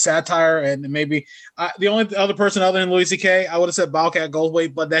good satire, and maybe the only other person other than Louis C.K., I would have said Bobcat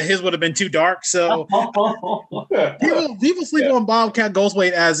Goldthwait, but that his would have been too dark. So people sleep on Bobcat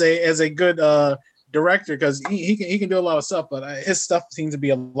Goldthwait as a good director because he can do a lot of stuff, but his stuff seems to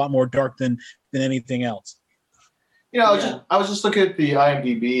be a lot more dark than anything else. I was just looking at the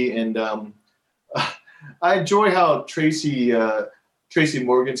IMDb, and I enjoy how Tracy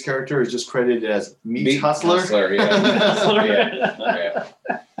Morgan's character is just credited as Meat Hustler. Hustler, yeah.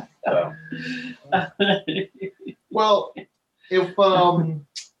 Well,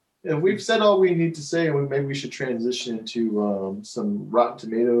 if we've said all we need to say, maybe we should transition into some Rotten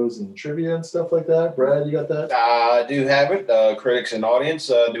Tomatoes and trivia and stuff like that. Brad, you got that? I do have it. Critics and audience.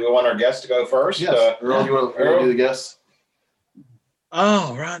 Do we want our guests to go first? Yes. Earl, you want to do the guests?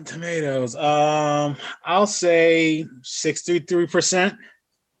 Oh, Rotten Tomatoes. I'll say 63%.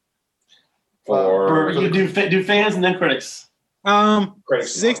 For you do fans and then critics.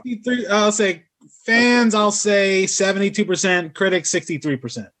 Critics 63. I'll say fans. I'll say 72%. Critics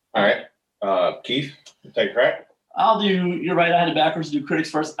 63%. All right, Keith, take a crack. You're right, I had it backwards. Do critics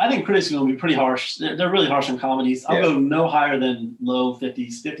first. I think critics are going to be pretty harsh. They're really harsh on comedies. I'll go no higher than low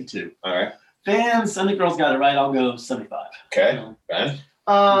 50s, 52. All right. Fans, I think girls got it right. I'll go 75. Okay, Ben.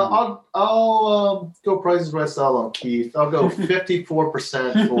 I'll go Price is Right style on Keith. I'll go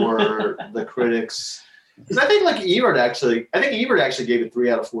 54% for the critics. Because I think Ebert actually gave it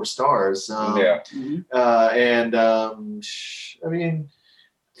 3 out of 4 stars. I mean,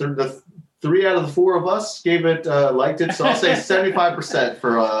 the 3 out of the 4 of us gave it liked it, so I'll say 75%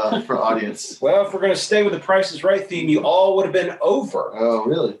 for audience. Well, if we're going to stay with the Price is Right theme, you all would have been over. Oh,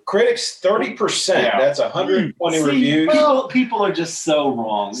 really? Critics 30%. Yeah. That's 120 reviews. People are just so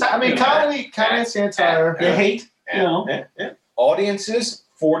wrong. So, I mean, comedy and satire. They hate. Audiences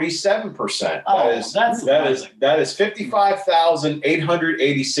 47%. Oh, That is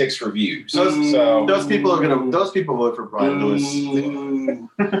 55,886 reviews. So those people vote for Brian Lewis. We didn't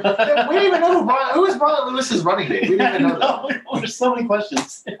even know who is Brian Lewis's running mate. We didn't even know that. There's so many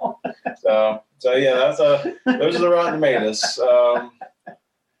questions. So yeah, those are the Rotten Tomatoes.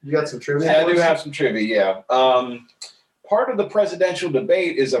 You got some trivia? Yeah, I do have some trivia. Yeah. Part of the presidential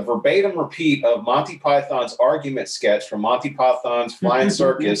debate is a verbatim repeat of Monty Python's argument sketch from Monty Python's Flying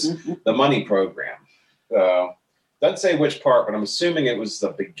Circus, The Money Program. Doesn't say which part, but I'm assuming it was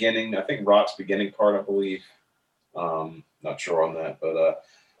the beginning. I think Rock's beginning part, I believe. Not sure on that, but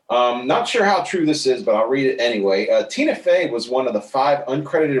not sure how true this is, but I'll read it anyway. Tina Fey was one of the 5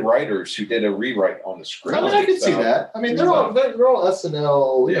 uncredited writers who did a rewrite on the script. I mean, I can see that. I mean, they're all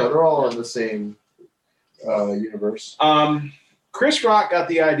SNL. You know, they're all in the same universe. Chris Rock got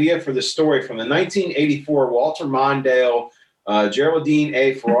the idea for the story from the 1984 Walter Mondale Geraldine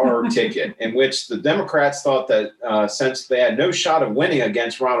A. Ferrara ticket, in which the Democrats thought that since they had no shot of winning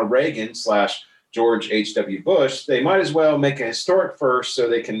against Ronald Reagan / George H.W. Bush, they might as well make a historic first so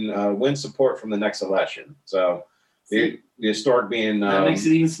they can win support from the next election. So the historic being that makes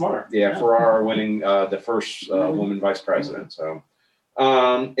it even smarter. Yeah, Ferrara winning the first woman vice president. So.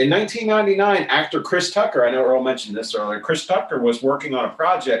 In 1999, actor Chris Tucker, I know Earl mentioned this earlier, Chris Tucker was working on a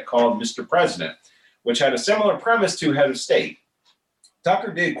project called Mr. President, which had a similar premise to Head of State.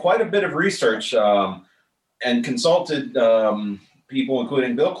 Tucker did quite a bit of research and consulted people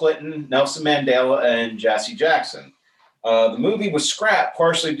including Bill Clinton, Nelson Mandela, and Jesse Jackson. The movie was scrapped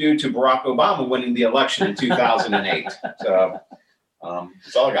partially due to Barack Obama winning the election in 2008. So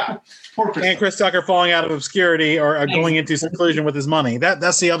that's all I got. And Chris Tucker falling out of obscurity or going into seclusion with his money.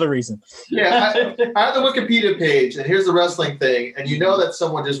 That's the other reason. Yeah, I have the Wikipedia page, and here's the wrestling thing, and you know that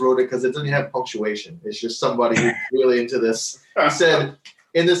someone just wrote it because it doesn't have punctuation. It's just somebody who's really into this. He said,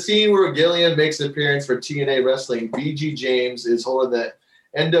 in the scene where Gillian makes an appearance for TNA Wrestling, BG James is holding the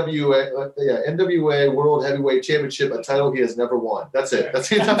NWA World Heavyweight Championship, a title he has never won. That's it. That's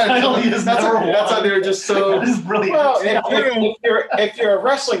the title he has never won. That's how they're just so. That is brilliant. Well, if you're a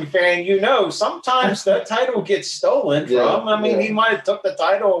wrestling fan, you know sometimes that title gets stolen from. I mean, he might have took the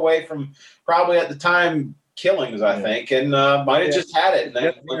title away from probably at the time Killings, I think, and might have just had it. And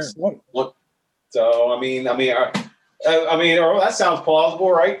then so I mean, that sounds plausible,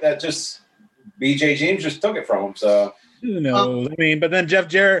 right? That just BJ James just took it from him. So. Who knows? I mean, but then Jeff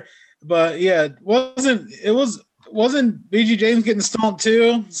Jarrett, but yeah, wasn't BG James getting stomped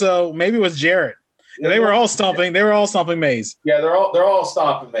too? So maybe it was Jarrett. Yeah, they were all stomping. They were all stomping Mays. Yeah, they're all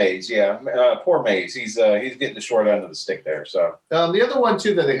stomping Mays. Yeah, poor Mays. He's getting the short end of the stick there. So the other one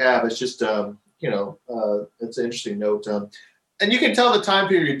too that they have is just it's an interesting note, and you can tell the time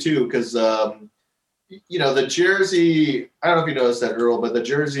period too because the jersey. I don't know if you noticed that, Earl, but the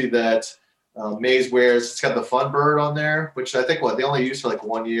jersey that Mays wears, it's got the fun bird on there, which I think they only used for like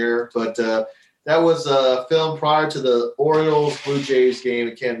 1 year, but that was filmed prior to the Orioles Blue Jays game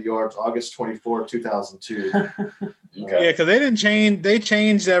at Camden Yards, August 24, 2002. Okay. Yeah, because they didn't change. They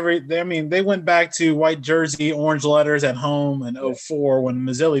changed they went back to white jersey, orange letters at home in 2004 when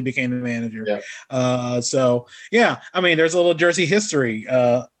Mazzilli became the manager. Yeah. There's a little jersey history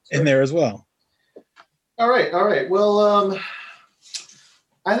in there as well. All right. Well,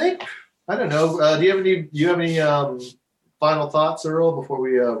 I think. I don't know. Do you have any final thoughts, Earl, before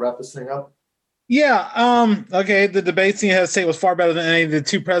we wrap this thing up? Yeah. Okay. The debate scene has to say was far better than any of the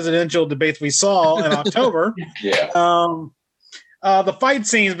 2 presidential debates we saw in October. Yeah. The fight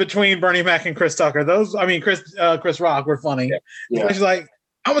scenes between Bernie Mac and Chris Tucker, Chris Rock were funny. Yeah. She's like,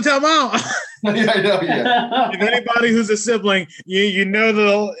 I'm gonna tell Mom. Yeah, I know. Yeah. If anybody who's a sibling, you know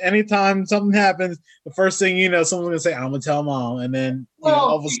that anytime something happens, the first thing you know, someone's gonna say, I'm gonna tell Mom, and then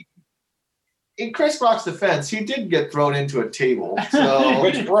all of a sudden. In Chris Rock's defense, he did get thrown into a table, so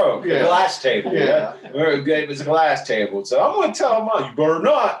which broke the glass table. Yeah, it was a glass table. So I'm going to tell him, you better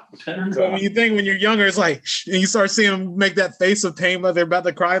not. So when you're younger, it's like, shh, and you start seeing them make that face of pain, like they're about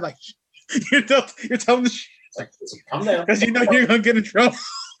to cry, like you're telling them, calm down, because you know you're going to get in trouble.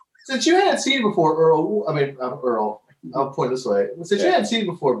 Since you hadn't seen it before, Earl. I'll point this way. Since you hadn't seen it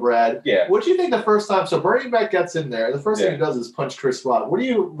before, Brad, Yeah. what do you think the first time? So Bernie Mac gets in there. The first thing he does is punch Chris Rock. What do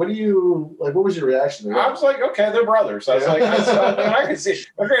you like? What was your reaction to that? I was like, okay, they're brothers. I was like, I can see.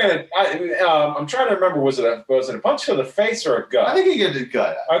 Granted, I'm trying to remember. Was it a punch to the face or a gut? I think he gets a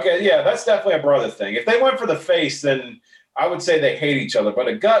gut. Okay, yeah, that's definitely a brother thing. If they went for the face, then I would say they hate each other. But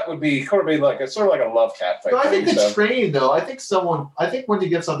a gut would be like a sort of like a love tap type But I thing. think the train, though. I think when he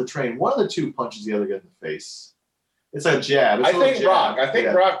gets on the train, one of the two punches the other guy in the face. It's a jab. I think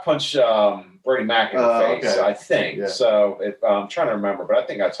Rock punched Bernie Mac in the face. Okay. I think so. I'm trying to remember, but I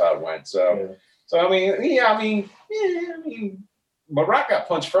think that's how it went. So I mean, but Rock got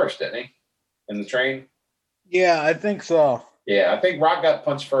punched first, didn't he? In the train. Yeah, I think so. Yeah, I think Rock got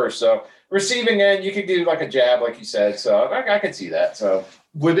punched first. So receiving end, you could do like a jab, like you said. So I could see that. So.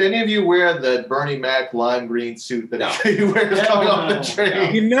 Would any of you wear the Bernie Mac lime green suit that he wears coming off the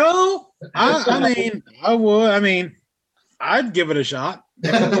train? You know, I mean, I would. I mean, I'd give it a shot.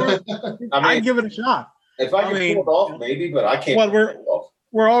 I'd give it a shot. If I could pull it off, maybe, but I can't. Well,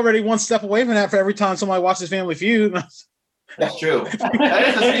 we're already one step away from that for every time somebody watches Family Feud. That's true.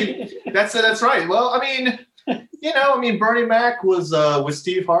 That's right. Well, I mean, Bernie Mac was with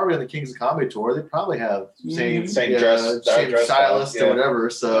Steve Harvey on the Kings of Comedy tour. They probably have same dress stylist or whatever.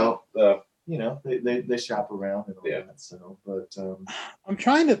 So they shop around and all that. So, but I'm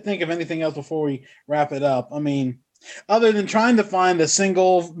trying to think of anything else before we wrap it up. I mean, other than trying to find the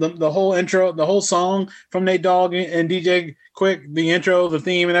single, the whole intro, the whole song from Nate Dogg and DJ Quick, the intro, the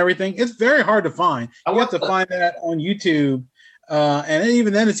theme, and everything, it's very hard to find. You have to find that on YouTube, and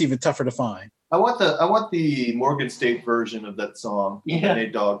even then, it's even tougher to find. I want the Morgan State version of that song, the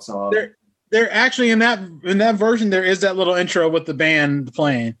Nate Dogg song. They're actually in that version. There is that little intro with the band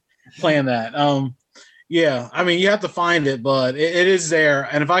playing that. Yeah, I mean, you have to find it, but it is there.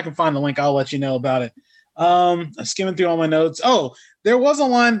 And if I can find the link, I'll let you know about it. I'm skimming through all my notes. Oh, there was a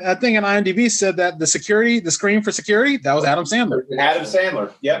line, I think in IMDb said that the scream for security, that was Adam Sandler. Adam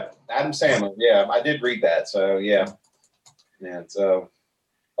Sandler. Yep. Adam Sandler. Yeah, I did read that. So, yeah. Yeah. So,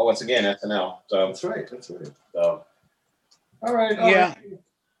 once again, SNL. So That's right. So, all right. Yeah.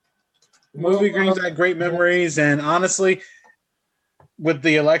 Movie brings back great memories. And honestly, with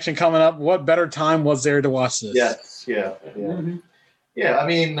the election coming up, what better time was there to watch this? Yes. Yeah. Mm-hmm. Yeah. I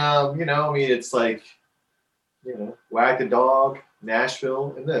mean, it's like, Wag the Dog,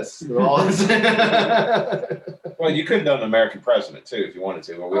 Nashville, and this. Well, you could have done American President too if you wanted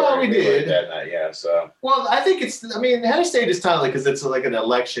to. We did that night, yeah. So. Well, I think head of state is timely because it's like an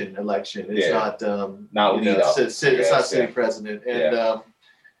election. It's not lead up. It's not city president, and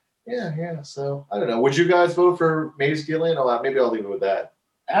So I don't know. Would you guys vote for Mace Gillian? Maybe I'll leave it with that.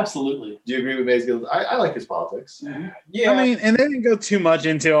 Absolutely. Do you agree with Mace Gillian? I like his politics. Mm-hmm. Yeah. I mean, and they didn't go too much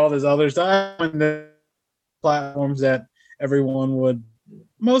into all this other stuff. The platforms that everyone would,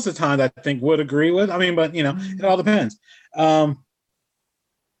 most of the time, I think would agree with. I mean, but it all depends.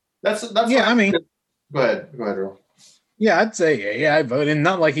 That's yeah. I mean, go ahead, Earl. Yeah, I'd say I vote, and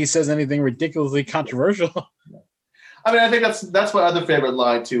not like he says anything ridiculously controversial. I mean, I think that's my other favorite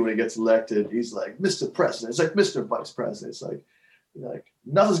line too. When he gets elected, he's like, "Mr. President." It's like Mr. Vice President. It's like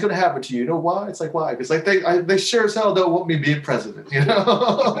nothing's gonna happen to you. You know why? It's like why? Because they sure as hell don't want me being president.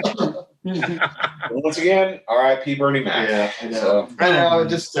 Once again, R.I.P. Bernie Mac. Yeah, I know. I know.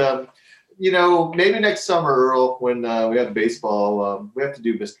 Just maybe next summer, Earl, when we have baseball, we have to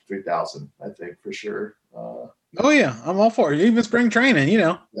do Mr. 3000. I think for sure. Oh yeah, I'm all for it. Even spring training,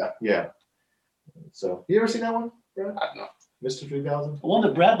 Yeah. So, you ever seen that one, Brad? I don't know. Mr. 3000. The one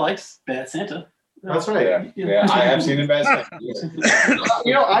that Brad likes, Bad Santa. That's right. Yeah, I have seen it Bad Santa.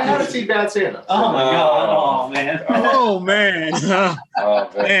 I haven't seen Bad Santa. Oh my God! Oh man! Oh man! Man!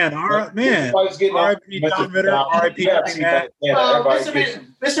 All right, man! R.I.P. John Ritter. R.I.P.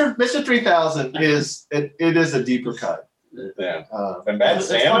 Mr. 3000 is it is a deeper cut. Yeah. And Bad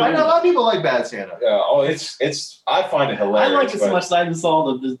Santa. I know a lot of people like Bad Santa. It's. I find it hilarious. I liked it so much that I even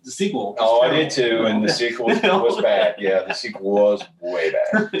saw the sequel. Oh, I did too, and the sequel was bad. Yeah, the sequel was way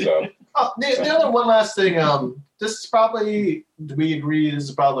bad. So. The other one last thing. This is probably. Do we agree? This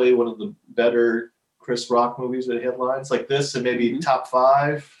is probably one of the better Chris Rock movies with headlines like this, and maybe top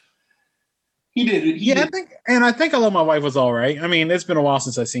 5. He did. I think I Love My Wife was all right. I mean, it's been a while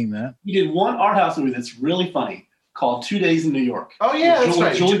since I've seen that. He did one art house movie that's really funny called 2 Days in New York. Oh yeah, that's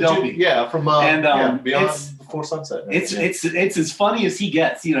right. Julie Delpy. Yeah, from Beyond Before Sunset. It's as funny as he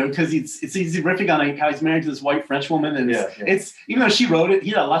gets, because it's riffing on how he's married to this white French woman, and it's even though she wrote it, he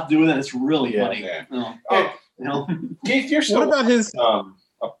had a lot to do with it. It's really funny. Yeah. Keith, you're still. What about his?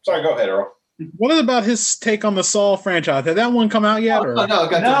 Sorry, go ahead, Earl. What about his take on the Saw franchise? Did that one come out yet? No, it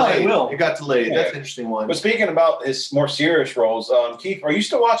got delayed. It will. It got delayed. Yeah. That's an interesting one. But speaking about his more serious roles, Keith, are you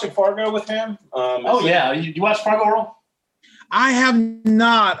still watching Fargo with him? Yeah. You watch Fargo, Earl? I have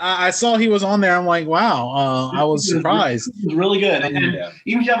not. I saw he was on there. I'm like, wow. I was surprised. It was really good. And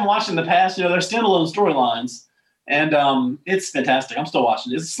even if you haven't watched it in the past, there's standalone storylines. And it's fantastic. I'm still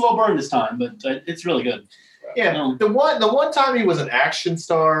watching it. It's a slow burn this time, but it's really good. Yeah. The one time he was an action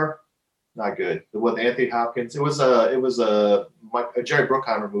star, not good. With Anthony Hopkins. It was a Jerry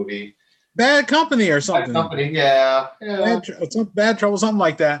Bruckheimer movie. Bad Company or something. Bad Company, yeah. Bad Trouble, something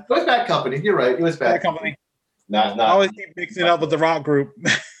like that. It was Bad Company. You're right. It was Bad Company. Not I always keep mixing it up with the rock group.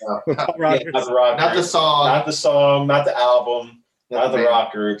 With Paul Rogers. not the rock Not group. the song. Not the song, not the album, not the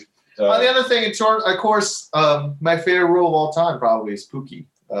rock group. The other thing, of course, my favorite role of all time probably is Pookie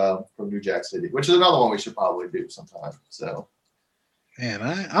from New Jack City, which is another one we should probably do sometime. So, Man,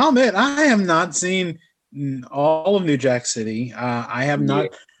 I'll admit I have not seen all of New Jack City. I have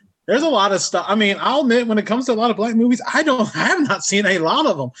not. There's a lot of stuff. I mean, I'll admit when it comes to a lot of black movies, I have not seen a lot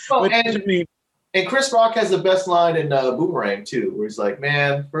of them. Well, and Chris Rock has the best line in Boomerang too, where he's like,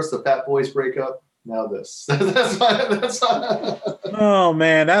 "Man, first the Fat Boys break up, now this." that's Oh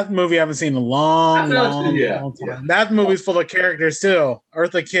man, that movie I haven't seen in a long time. Yeah. That movie's full of characters too.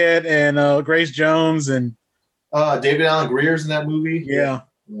 Eartha Kitt and Grace Jones and David Allen Greer's in that movie. Yeah.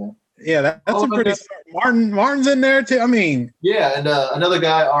 That's a pretty. Martin's in there too. I mean, yeah, and another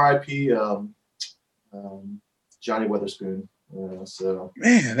guy, R.I.P. Johnny Witherspoon. So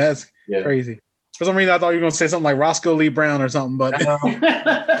man, that's crazy. For some reason, I thought you were going to say something like Roscoe Lee Brown or something, but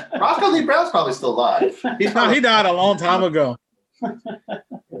Roscoe Lee Brown's probably still alive. He died a long time ago.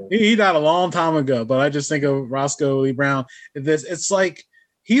 He died a long time ago, but I just think of Roscoe Lee Brown. It's like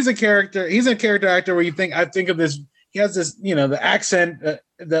he's a character. He's a character actor where I think of this. He has this, the accent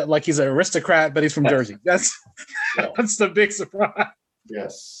that like he's an aristocrat, but he's from Jersey. That's the big surprise.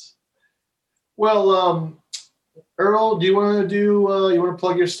 Yes. Well, Earl, do you want to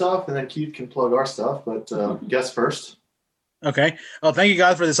plug your stuff, and then Keith can plug our stuff, but guess first. Okay. Well, thank you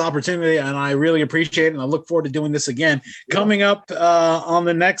guys for this opportunity, and I really appreciate it, and I look forward to doing this again. Yeah. Coming up on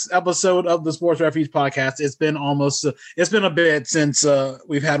the next episode of the Sports Refuge podcast, it's been a bit since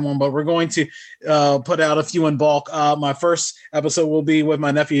we've had one, but we're going to put out a few in bulk. My first episode will be with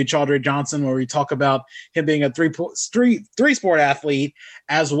my nephew, Chaudhry Johnson, where we talk about him being a three-sport athlete,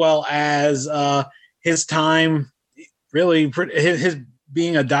 as well as his time, really his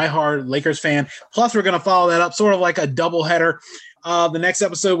being a diehard Lakers fan. Plus, we're going to follow that up sort of like a doubleheader. The next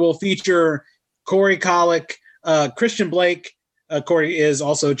episode will feature Corey Collick, Christian Blake. Corey is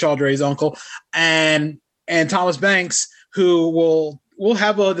also Chaudhry's uncle, and Thomas Banks, who we'll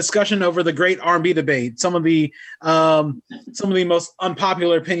have a discussion over the great R&B debate. Some of the most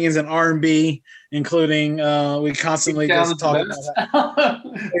unpopular opinions in R&B, including we constantly just talk about that.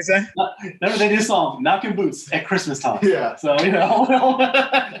 Remember they did a song, Knocking Boots at Christmas time. Yeah. So,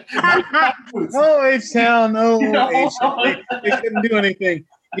 H-Town, H-Town. They couldn't do anything.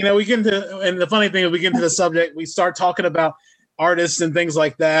 We get into, and the funny thing is we get into the subject, we start talking about artists and things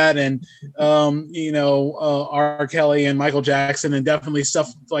like that, and R. Kelly and Michael Jackson, and definitely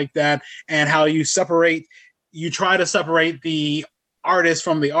stuff like that, and how you try to separate the artist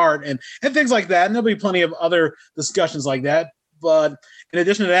from the art and things like that. And there'll be plenty of other discussions like that. But in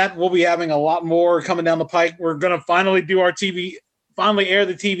addition to that, we'll be having a lot more coming down the pike. We're going to finally do our finally air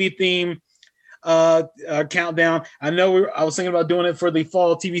the TV theme countdown. I know I was thinking about doing it for the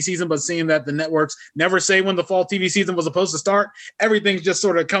fall TV season, but seeing that the networks never say when the fall TV season was supposed to start, everything's just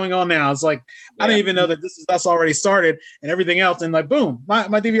sort of coming on now. It's like, I didn't even know that that's already started and everything else. And like, boom, my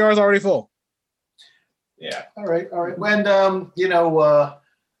DVR is already full. Yeah. All right. And,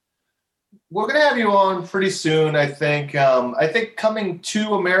 we're going to have you on pretty soon, I think. I think Coming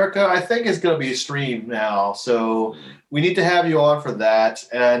to America, I think, is going to be a stream now. So we need to have you on for that.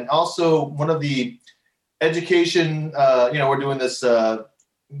 And also one of the education, we're doing this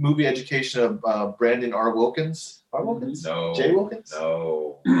movie education of Brandon R. Wilkins. R. Wilkins? No. Jay Wilkins?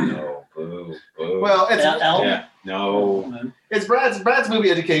 No. Boo. Well, it's no. It's Brad's movie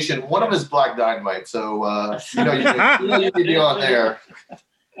education. One of them is Black Dynamite. So you need to be on there.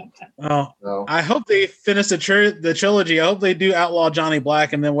 Well, so. I hope they finish the trilogy. I hope they do Outlaw Johnny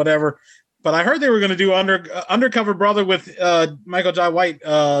Black and then whatever. But I heard they were going to do Undercover Brother with Michael Jai White.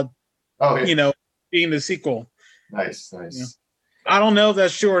 Being the sequel. Nice. I don't know if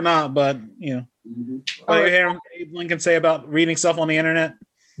that's true or not, but what do you hear Abe Lincoln say about reading stuff on the internet?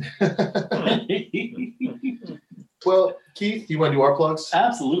 Well, Keith, you want to do our plugs?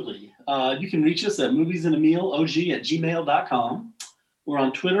 Absolutely. You can reach us at moviesandamealog@gmail.com. We're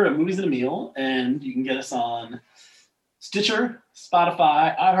on Twitter at Movies and a Meal, and you can get us on Stitcher,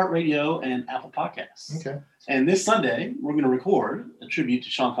 Spotify, iHeartRadio, and Apple Podcasts. Okay. And this Sunday, we're going to record a tribute to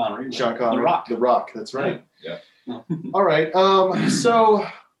Sean Connery. Sean Connery. The Rock. The Rock, that's right. Yeah. All right. So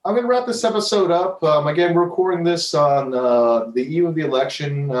I'm going to wrap this episode up. Again, we're recording this on the eve of the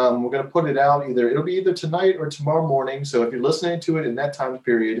election. We're going to put it out it'll be either tonight or tomorrow morning. So if you're listening to it in that time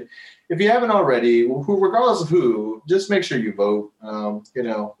period, if you haven't already, regardless of who, just make sure you vote.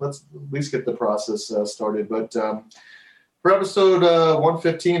 Let's at least get the process started. But for episode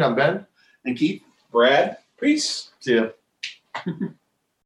 115, I'm Ben. And Keith. Brad, peace. See ya.